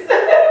 questions.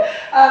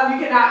 You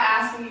cannot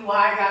ask me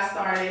why I got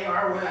started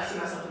or where I see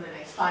myself in the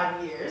next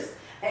 5 years.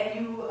 And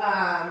you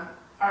are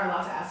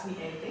allowed to ask me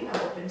anything.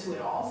 I'm open to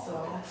it all. So,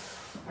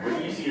 where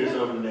do you see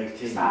yourself in the next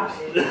 10 years? Stop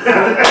it.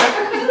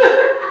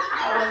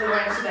 I wasn't going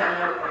to answer that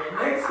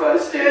note. Next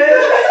question.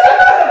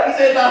 You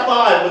said about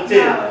 5, but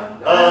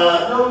 10.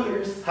 No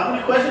years. How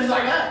many questions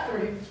I got?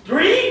 3.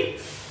 3?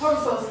 I'm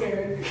so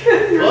scared.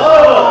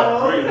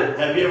 Oh, 3.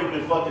 Have you ever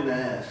been fucked in the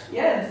ass?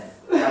 Yes.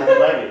 How do you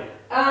like it?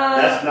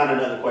 That's not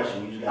another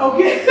question. You just got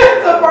okay,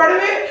 that's a part of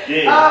it.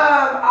 Yeah.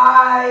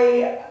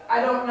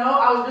 I don't know.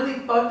 I was really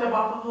fucked up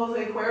off of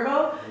Jose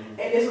Cuervo,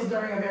 and this was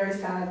during a very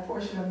sad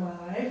portion of my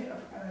life. I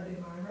forgot I did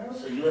my eyebrows.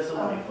 So you let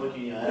somebody fuck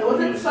you in your ass? It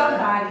wasn't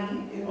somebody.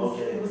 It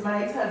was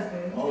my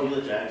ex-husband. Oh, you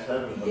let your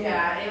ex-husband?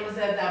 Yeah, it was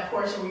at that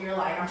portion where you're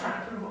like, I'm trying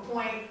to prove a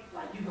point.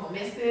 Like, you gonna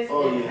miss this.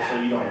 Oh yeah,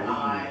 so you don't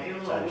leave. It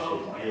was a low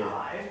point in my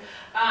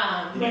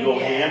life. Did he go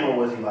ham or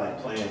was he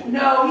like playing?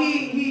 No,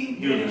 he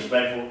was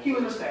respectful. He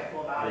was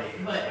respectful about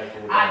it, but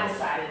I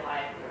decided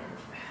like,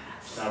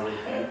 it's not really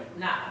fair.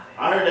 Not.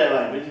 I heard that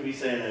like bitches be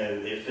saying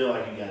that it feel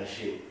like you got a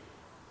shit.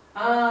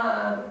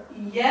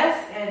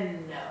 Yes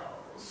and no.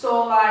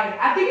 So like,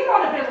 I think it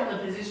all depends on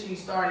the position you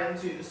start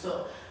into.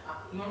 So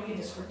you want me to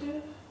get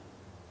descriptive?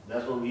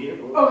 That's what we here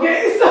for.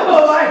 Okay,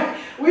 so like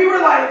we were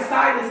like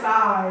side to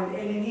side,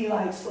 and then he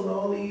like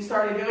slowly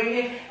started doing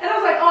it, and I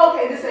was like, oh,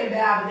 okay, this ain't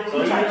bad. But then so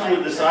we tried to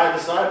like the side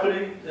to side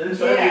putting.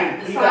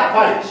 Yeah, you got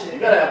pipe. You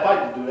gotta have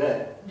pipe to do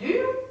that. Do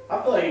you?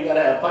 I feel like you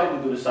gotta have pipe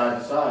to do the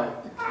side to side.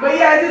 But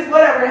yeah, it just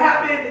whatever. It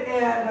happened,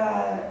 and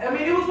I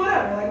mean, it was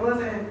whatever. Like, it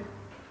wasn't.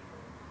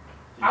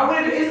 I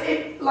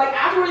wouldn't. Like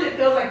afterwards, it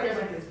feels like there's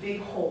like this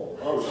big hole.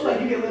 Oh, so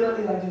like you can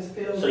literally like just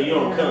feel. So you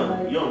don't come.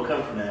 Like, you don't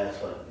come from the ass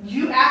fuck.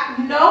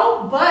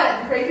 No,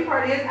 but the crazy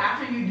part is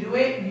after you do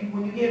it,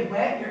 when you get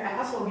wet, your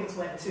asshole gets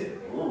wet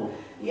too. Ooh.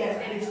 Yes,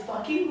 and it's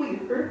fucking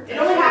weird. It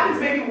only happens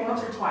maybe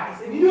once or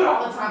twice. If you do it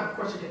all the time, of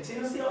course, you're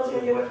continuously always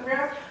gonna get wet from your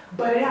ass.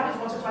 But it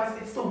happens once or twice.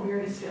 It's the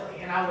weirdest feeling,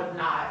 and I would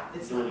not.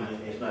 It's not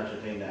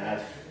your thing. The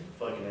ass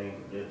fucking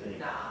ain't your thing.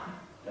 Nah.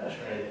 That's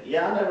right.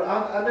 Yeah,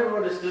 I never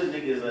understood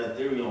niggas'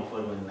 theory on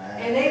fucking in the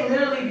ass. And they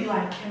literally be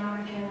like, can I?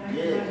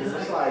 Yeah, because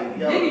it's like,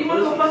 yo, nigga, you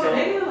wanna go fuck a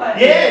nigga? Like,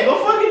 yeah,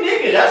 go fuck a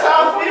nigga. That's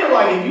how I feel.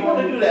 Like, if you want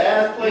to do the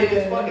ass play,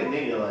 just fuck a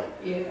nigga. Like,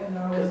 yeah,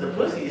 no. Because the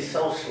pussy is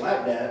so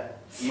slap that.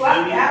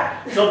 Slap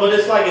that? So, but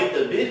it's like if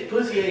the bitch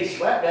pussy ain't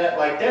slap that,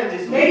 like that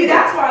just. Maybe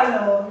that's why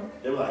though.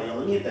 They're like, yo,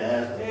 let me get the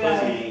ass. The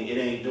pussy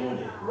ain't doing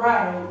it.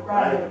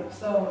 Right.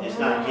 So. It's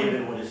not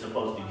giving what it's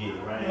supposed to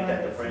give, right? Ain't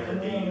that the phrase that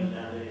they use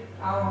nowadays?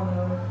 I don't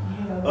know.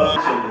 You know.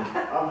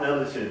 I'm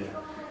hella chilling.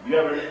 You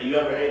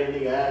ever ate a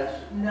nigga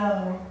ass?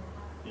 No.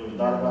 You ever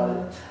thought about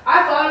it?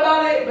 I thought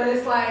about it, but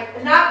it's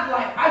like not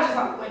like I just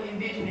like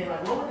envisioned it.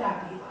 Like, what would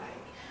that be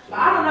like? But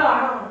I don't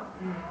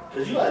know.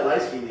 Cause you like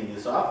light skinned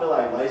niggas, so I feel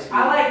like light skinned.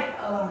 I like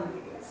a lot of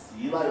niggas.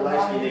 You like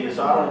light skinned niggas,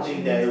 so I don't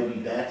think that it would be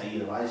bad to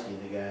eat a light skinned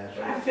nigga ass.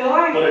 Right? I feel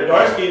like. But a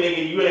dark skinned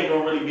nigga, you ain't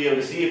gonna really be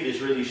able to see if it's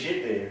really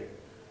shit there.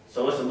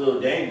 So it's a little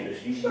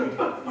dangerous. You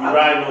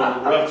riding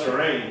on rough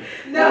terrain.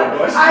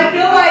 No, I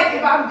feel like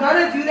if I'm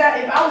gonna do that,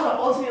 if I was to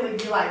ultimately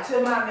be like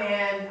to my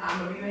man,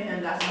 I'm gonna be with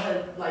him, that's my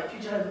husband, like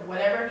future husband,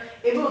 whatever.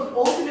 If it was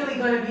ultimately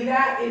gonna be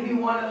that, it'd be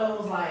one of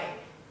those like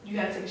you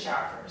gotta take a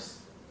shower first.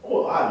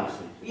 Well,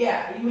 obviously.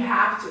 Yeah, you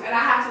have to, and I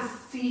have to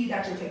see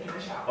that you're taking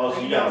a shower. Oh, like,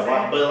 so you gotta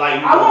watch, but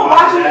like you I won't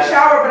watch in the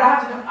shower, but I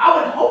have to know. I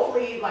would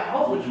hopefully.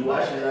 Would you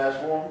wash his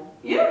ass for him?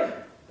 Yeah.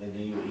 And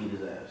then you would eat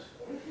his ass.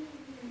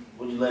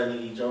 Would you let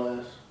him eat your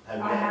ass?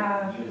 I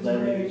have. You let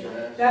him eat your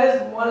ass? That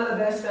is one of the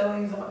best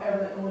feelings I've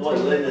ever. What,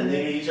 letting the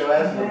nigga eat your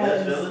ass is the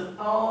best feeling?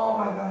 Oh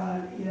my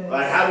god, yes.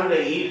 Like, how do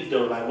they eat it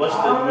though? Like, what's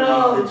the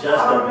gist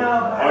of it? Know,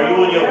 are you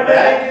on your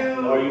back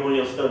or are you on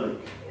your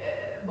stomach?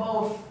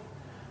 Both.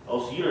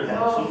 Oh, so you done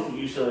had two?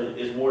 You said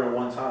it's more than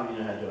one time you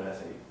done had your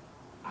ass ate.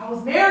 I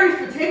was married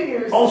for 10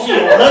 years. Oh, so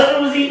your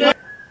husband was eating that?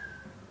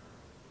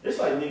 It's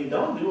like, nigga,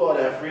 don't do all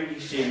that freaky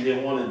shit and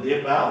then want to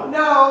dip out.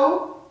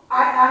 No.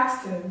 I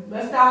asked him.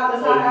 Let's not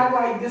act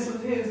like this was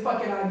his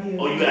fucking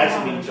idea. Oh, you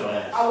asked me to eat your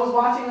ass. I was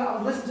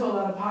listening to a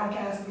lot of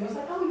podcasts, and he was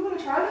like, "Oh, you want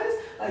to try this?"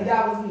 Like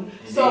that was me.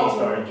 And so then you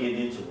started getting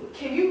into it.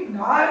 Can you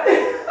not?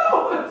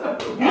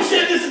 You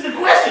said this is the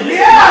question. This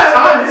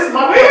is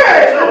my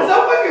weird. It's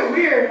so fucking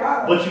weird.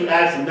 But you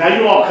asked him. Now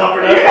you all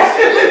covered up.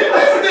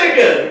 This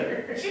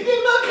nigga. She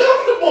getting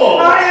uncomfortable.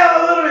 I am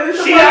a little bit.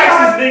 She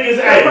asks niggas,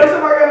 hey.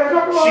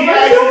 She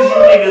asks you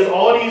niggas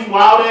all these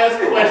wild ass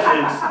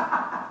questions.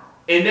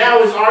 And now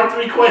it's our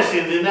 3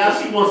 questions, and now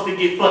she wants to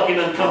get fucking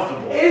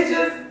uncomfortable. It's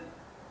just...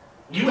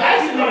 You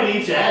asked a nigga to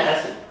eat your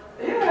ass.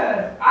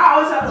 Yeah. I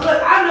always have to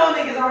look. I know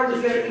niggas aren't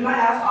just going to eat my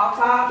ass off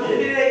top. Yeah.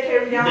 They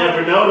carry me down.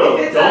 Never know,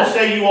 though. Don't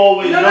say you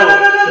always know.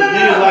 Because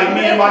niggas like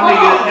me and my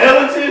nigga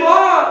Ellington,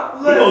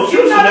 we gon'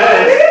 shoot some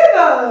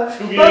ass.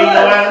 Scooby ain't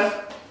no ass.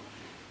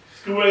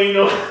 Scooby ain't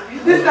no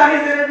ass. This is not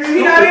his interview.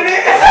 He not in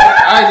it.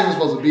 I ain't even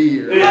supposed to be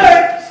here.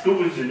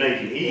 Scooby's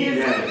Jamaican.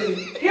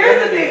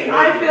 Here's the thing.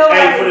 I feel like...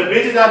 Hey, for the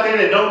bitches out there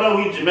that don't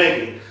know he's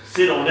Jamaican,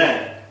 sit on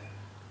that.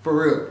 For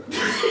real.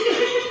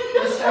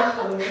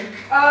 Respectfully.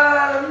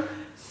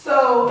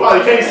 So...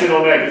 Probably can't sit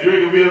on that because you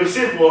ain't going to be able to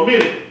sit for a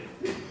minute.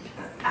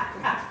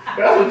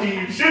 That's what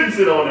you shouldn't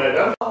sit on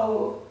that.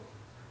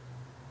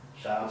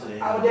 Shout out to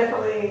them. I would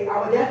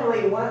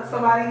definitely want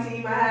somebody to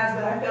eat my ass,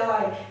 but I feel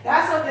like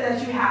that's something that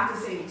you have to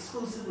say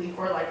exclusively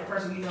for like the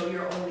person you know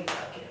you're only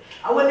fucking.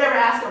 I would never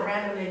ask a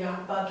random nigga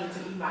I'm fucking to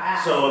eat my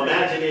ass. So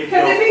imagine if...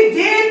 Because if he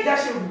did, that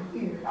shit would be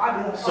weird.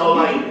 I'd be like,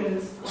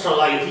 so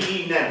like if he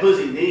eating that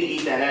pussy, then he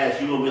eat that ass,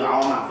 you gonna be like,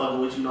 oh, I'm not fucking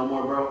with you no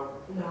more, bro?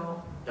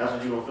 No. That's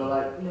what you gonna feel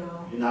like?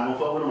 No. You're not gonna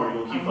fuck with him or you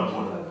gonna keep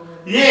fucking with him?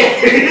 Yeah!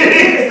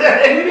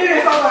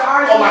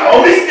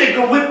 Oh, this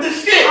nigga with the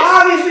shit!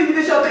 Obviously,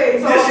 this your thing.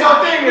 So this your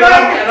thing, and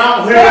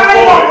I'm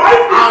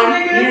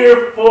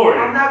here for it.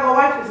 I'm not gonna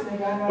wife this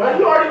nigga. But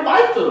you already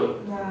wifed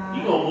him. Nah.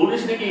 You gonna move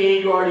this nigga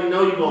in, you already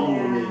know you gonna move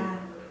him in.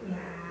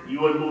 You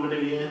wouldn't move a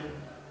nigga in?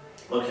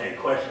 Okay,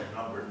 question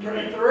number 3.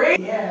 Number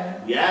 3?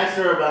 Yeah. You asked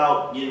her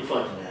about getting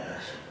fucked in the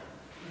ass.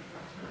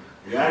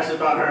 You asked her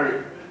about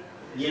her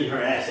getting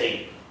her ass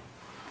ate.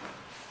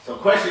 So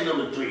question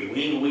number 3.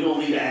 We don't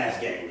need an ass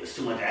game. There's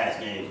too much ass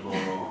games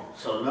going on.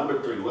 So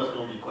number 3, what's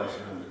gonna be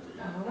question number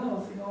 3? I don't know.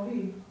 What's it gonna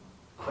be?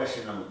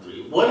 Question number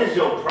 3. What is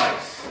your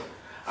price?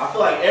 I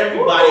feel like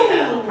everybody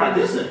has a price.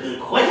 This is a good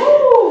question.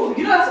 Ooh,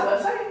 you know that's a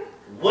website?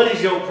 What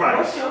is your price?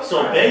 What's your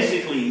so price?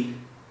 Basically,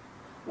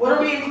 what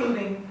are we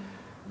including?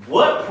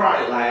 What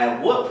price? Like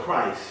at what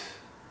price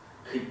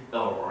could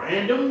a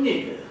random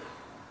nigga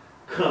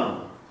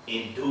come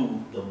and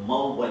do the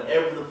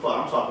whatever the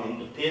fuck? I'm talking. He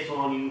can piss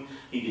on you.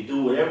 He can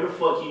do whatever the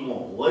fuck he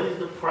want. What is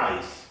the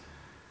price?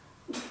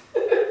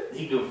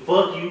 He can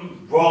fuck you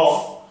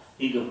raw.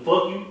 He can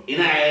fuck you in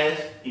the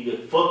ass. He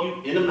can fuck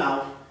you in the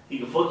mouth. He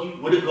can fuck you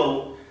with a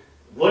goat.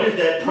 What is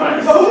that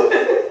price?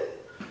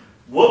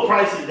 What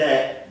price is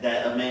that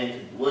a man can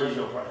do? What is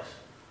your price?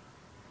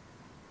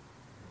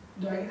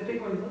 Do I get to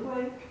pick what he look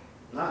like?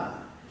 Nah,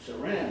 it's a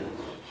random.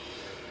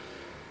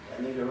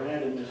 That nigga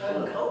random as fuck.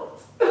 A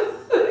goat?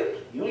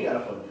 You ain't gotta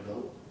fuck the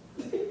goat.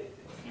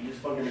 You just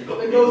fucking the goat.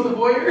 The goat's the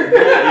voyeur?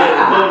 Yeah,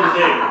 the goat is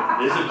there.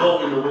 There's a goat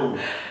in the room.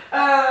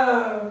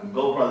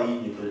 Goat probably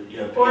eating you, but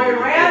yeah. For a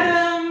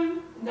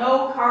random,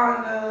 no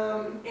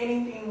condom,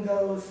 anything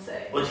goes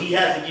sex. But he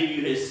has to give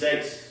you his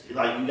sex,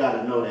 like you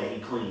gotta know that he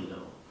clean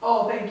though.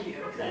 Oh, thank you.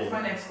 That's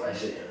my next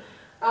question.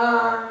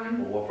 Well,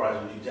 what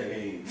price would you take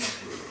a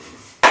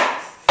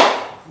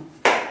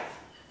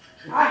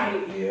I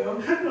hate you.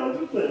 No,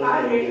 just play.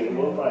 I hate you.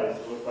 What price?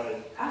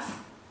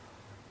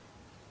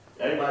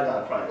 Everybody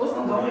got a price. What's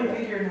the going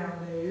figure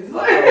nowadays?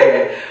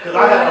 Because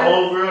I got a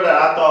whole girl that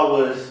I thought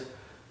was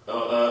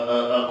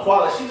a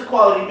quality. She's a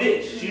quality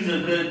bitch. She's a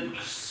good,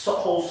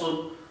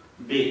 wholesome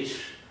bitch.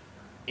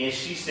 And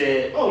she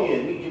said, "Oh yeah,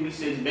 give me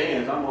 6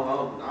 bands.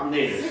 I'm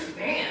there." 6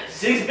 bands.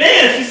 6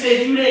 bands. She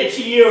said you there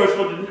 2 years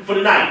for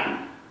the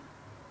night.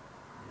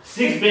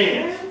 6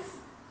 bands.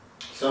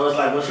 So it's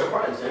like, what's your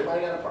price?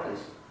 Everybody got a price.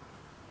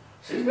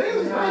 6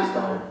 bands is nice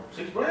though.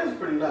 6 bands is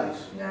pretty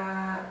nice.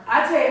 Nah,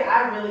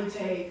 I really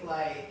take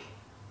like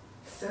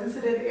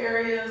sensitive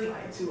areas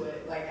like to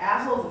it. Like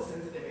assholes are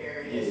sensitive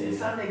areas, and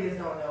some niggas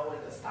don't know when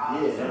to stop.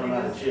 Yeah, they don't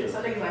know how to chill.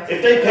 Some niggas like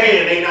if they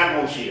paying, they not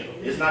gonna chill.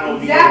 It's not gonna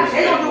be exactly.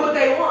 They gonna do what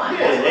they want.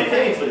 Yeah, they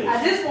pay for this.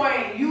 At this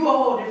point, you a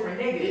whole different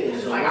nigga. Yeah,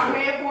 it's so like I'm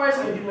paying for it,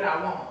 so you do what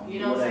I want. You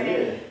know what I'm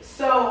saying? Yeah.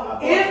 So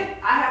if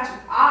I had to,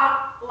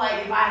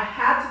 if I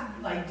had to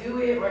like do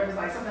it, or it was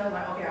like something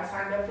like, okay, I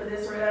signed up for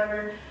this or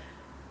whatever.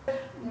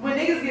 When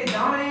niggas get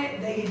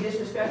dominant, they get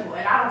disrespectful,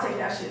 and I don't take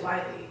that shit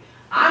lightly.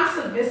 I'm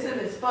submissive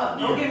as fuck.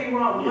 Don't get me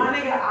wrong. With my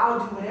nigga, I'll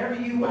do whatever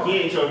you want. But he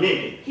ain't your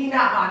nigga. He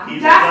not my nigga.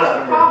 He's That's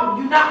the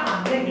problem. You not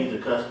my nigga. He's a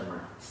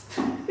customer.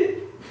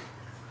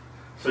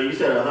 So you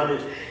said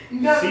 100.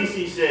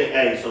 CC said,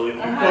 hey, so if you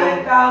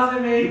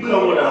 100,000 maybe. You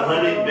come with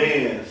 100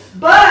 bands.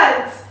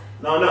 But.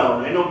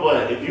 No, ain't no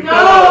but. If you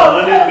come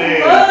with 100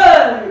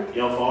 bands,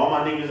 yo, for all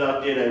my niggas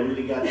out there that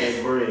really got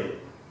that bread,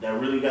 that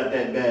really got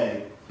that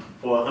bag,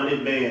 for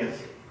 100 bands.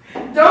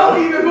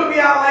 Don't even put me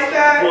out like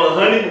that. For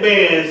 100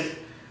 bands,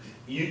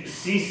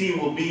 CC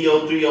will be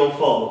your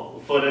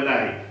 304 for the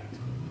night.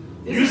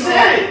 You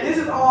said it. This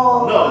is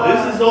all. No,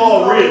 this is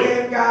all real.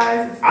 Game,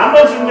 guys. I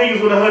know some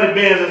niggas with 100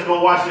 bands that's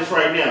gonna watch this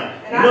right now.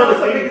 And I know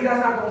some niggas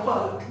that's not gonna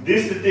fuck.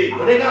 This the thing,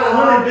 but they got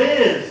 100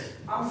 bands.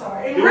 I'm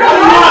sorry. In real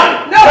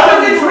life, no,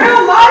 because in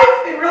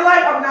real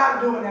life, I'm not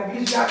doing that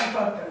because you got me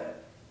fucked up.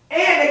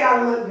 And they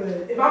gotta look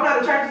good. If I'm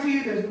not attracted to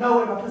you, there's no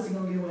way my pussy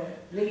gonna get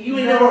wet. Nigga, you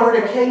ain't never heard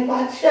of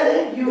KY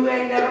chilling? You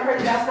ain't never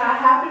heard that's not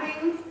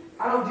happening?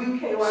 I don't do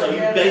KY. So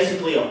you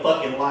basically a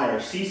fucking liar.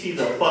 CC's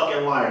a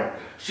fucking liar.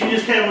 She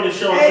just came on the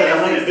show and said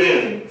 100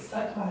 bands.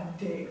 Suck my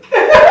dick.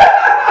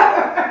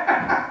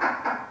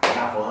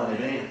 Not for 100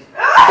 bands.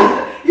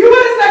 You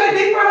wouldn't suck a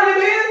dick for 100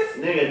 bands?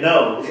 Nigga,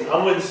 no. I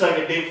wouldn't suck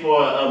a dick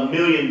for a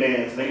million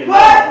bands. Nigga,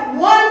 but no.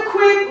 One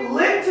quick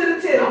lick to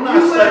the tip. I'm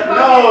not sucking.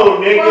 No,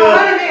 nigga. For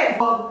 100 bands.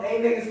 Well,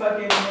 ain't niggas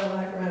fucking in real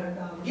life for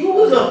 $100. You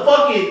was a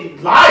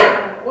fucking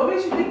liar. What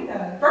makes you think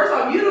that? First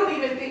off, you don't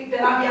even think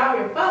that I be out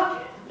here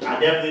fucking. I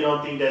definitely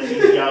don't think that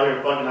CC out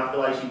here fucking. I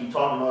feel like she be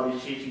talking all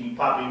this shit. She be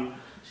popping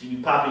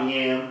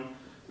yam,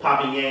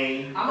 popping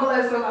yang. I'm gonna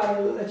let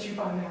somebody let you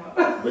find out.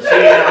 But she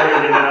ain't out here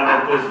giving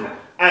out no pussy.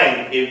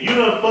 Hey, if you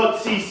done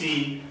fucked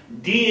CC,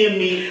 DM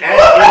me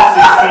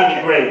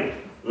at M16theGreat.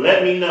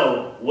 Let me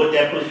know what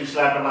that pussy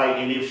slapping like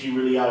and if she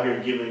really out here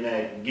giving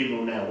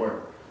them that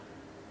work.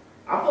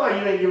 I feel like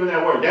you ain't giving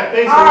that work. That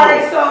face.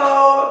 Alright,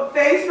 so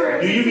thanks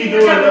for. Do you be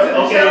doing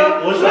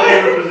okay? What's your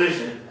favorite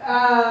position?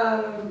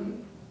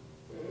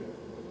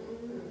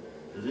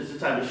 This is the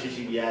type of shit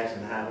she be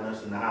asking, having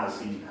us in the hot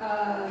seat,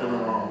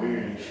 feeling all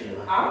weird and shit.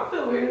 Like, I don't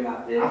feel weird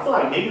about this. I feel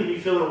like niggas be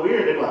feeling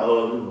weird. They be like,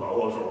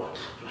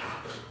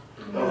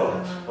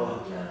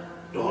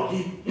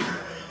 doggy.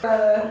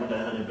 I'm with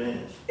that 100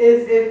 bands.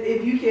 Is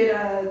if you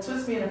could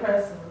twist me in a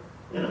pretzel.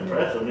 In a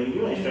pretzel, nigga,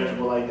 you ain't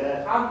stretchable like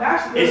that. I'm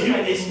actually.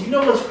 You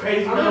know what's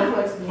crazy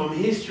though? From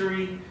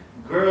history.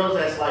 Girls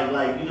that's like,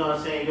 you know what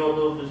I'm saying,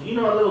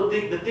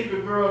 the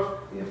thicker girls,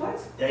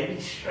 they be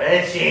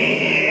stretching.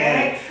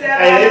 Hey,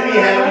 they be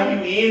having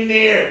you in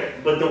there.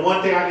 But the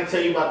one thing I can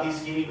tell you about these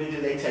skinny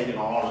bitches, they taking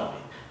all of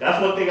it. That's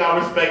one thing I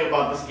respect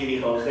about the skinny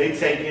hoes. They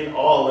taking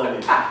all of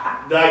it.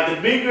 Like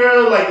the big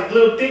girls, like the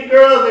little thick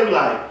girls, they be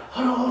like,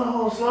 hold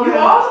on, slow down. You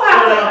also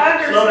have to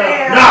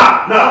understand. A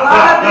lot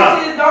of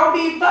bitches don't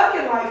be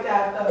fucking like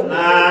that though.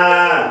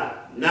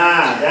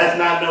 Nah, that's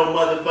not no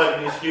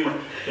motherfucking excuse.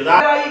 Cause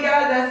all you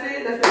guys, that's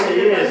it.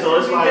 Yeah, so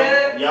it's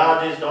like y'all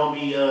just don't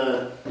be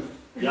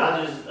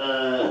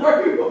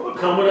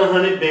come with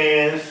 100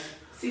 bands.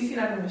 CC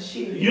not doing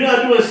shit. You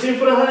not doing shit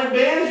for the 100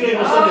 bands? You ain't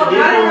gonna suck a dick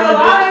for 100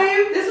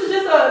 bands? This was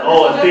just a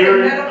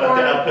theory, a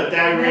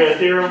Pythagorean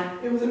theorem.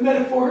 It was a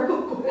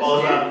metaphorical question. Oh,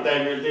 it's not a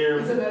Pythagorean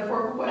theorem. It's a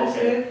metaphorical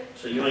question. Okay.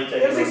 So you ain't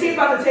taking. M16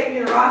 about to take me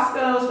to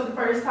Roscoe's for the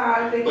first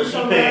time. But she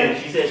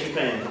paying. She said she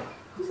paying.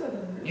 Who said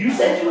that? You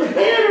said you was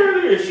paying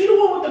earlier. She the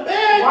one with the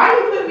bag. Why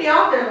you put me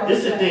out there like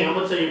This is the thing. I'm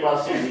gonna tell you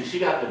about Susie. She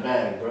got the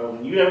bag, bro.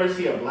 When you ever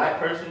see a black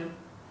person,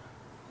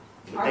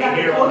 when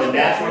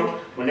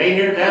they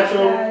hear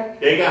natural,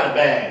 they got a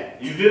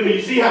bag. You feel me?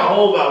 You see how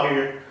Hov out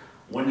here.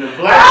 When the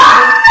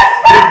black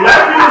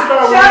people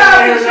start wearing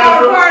their hair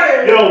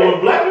natural, when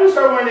black people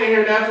start wearing their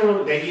hair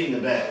natural, they get in the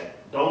bag.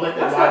 Don't let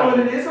them. That's not what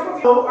it is. Our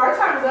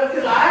time is up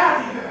because I have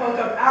to get the fuck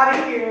up out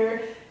of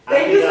here.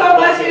 Thank you so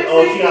much, M16.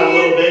 Oh, she got a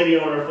little baby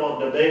on her phone.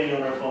 The baby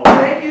on her phone.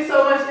 Thank you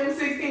so much,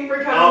 M16,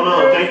 for coming. Oh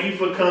no, thank you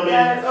for coming.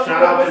 Yes,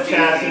 shout out to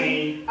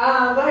Chastity. Go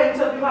ahead and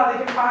tell people how they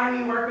can find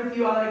me, work with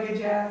you, all that good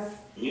jazz.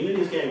 You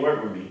niggas can't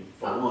work with me.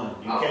 For one,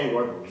 you can't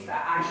work with me.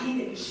 I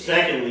hate it.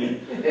 Secondly,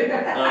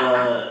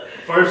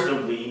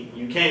 firstly,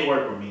 you can't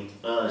work with me.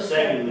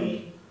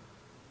 Secondly,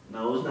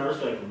 no, it's not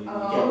respectfully. You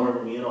can't work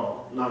with me at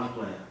all. No, I'm just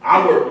playing.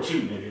 I work with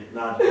you, nigga.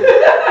 Not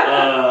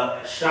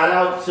shout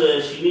out to,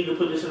 she need to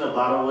put this in a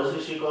bottle. What's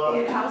this shit called?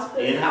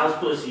 In-house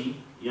pussy.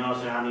 You know what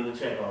I'm saying? I need to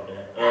check off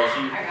that. I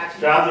got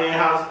you. Shout out to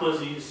In-house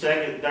pussy.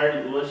 Second,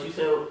 third, what she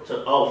said?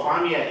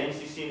 Find me at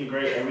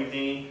M16theGreat.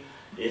 Everything.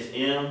 It's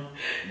M,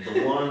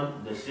 the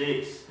 1, the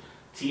 6,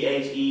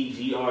 THEGREAT.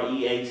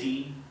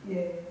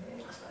 Yeah.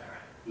 That's not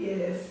right.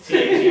 Yes.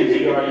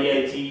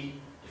 THEGREAT.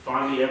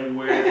 Find me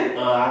everywhere. I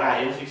got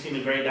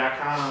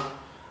M16theGreat.com.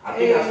 I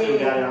think I still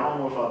got it. I don't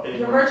know if I paid.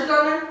 Your merch is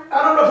on there? I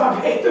don't know if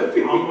I paid the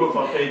fee. I don't know if I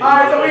paid the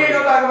Alright, so we ain't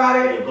gonna talk about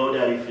it. The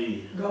GoDaddy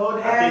fee.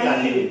 GoDaddy. I think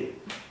I did.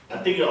 I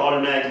think it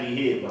automatically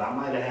hit, but I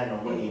might have had no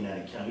money in that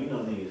account. You know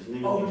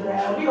niggas.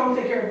 Overdraft. We gonna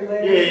take care of it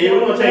later. Yeah, we're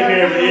gonna take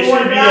care of it. It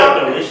should be up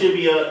though. It should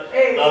be up.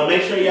 Hey.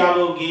 Make sure y'all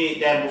go get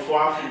that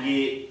before I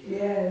forget.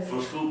 Yes.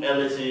 From Scoop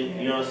Ellington.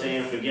 You know what I'm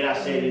saying? Forget I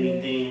said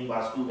anything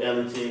by Scoop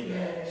Ellington.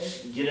 Yes.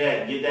 Get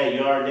that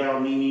yard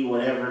down Mimi,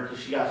 whatever, because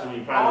she got so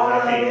many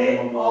projects I can't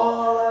name them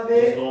all of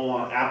it. Just go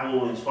on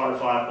Apple and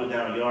Spotify, put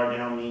down yard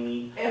down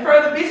Mimi. And for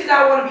the bitches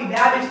that want to be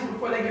bad bitches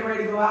before they get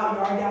ready to go out,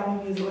 yard down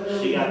Mimi is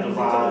literally she got the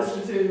vibes. To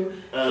listen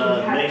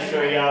to. Make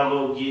sure y'all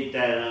go get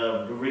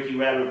that the Ricky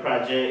Rabbit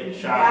project. It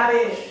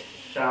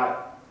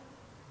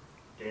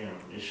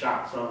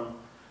shot something.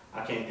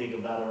 I can't think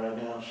about it right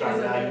now. Shot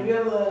value.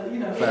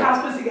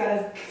 House pussy got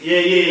us.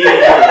 Yeah.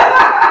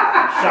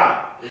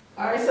 Shot.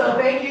 Alright, so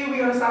thank you. We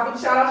you're gonna stop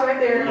with the shout outs right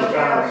there. No Okay,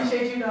 shout I outs.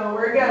 appreciate you know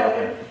we're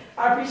going.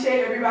 I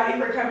appreciate everybody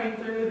for coming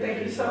through.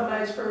 Thank you so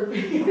much for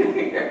being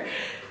here.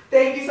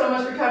 Thank you so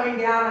much for coming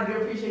down. I do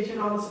appreciate you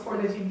and all the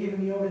support that you've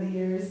given me over the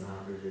years. I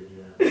appreciate you.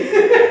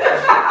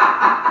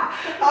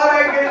 All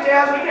right, good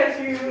jazz. We'll catch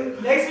you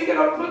next week on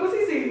Open Book with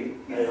CC.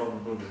 Hey, Open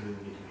Book with CC.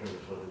 Get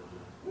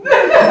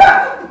your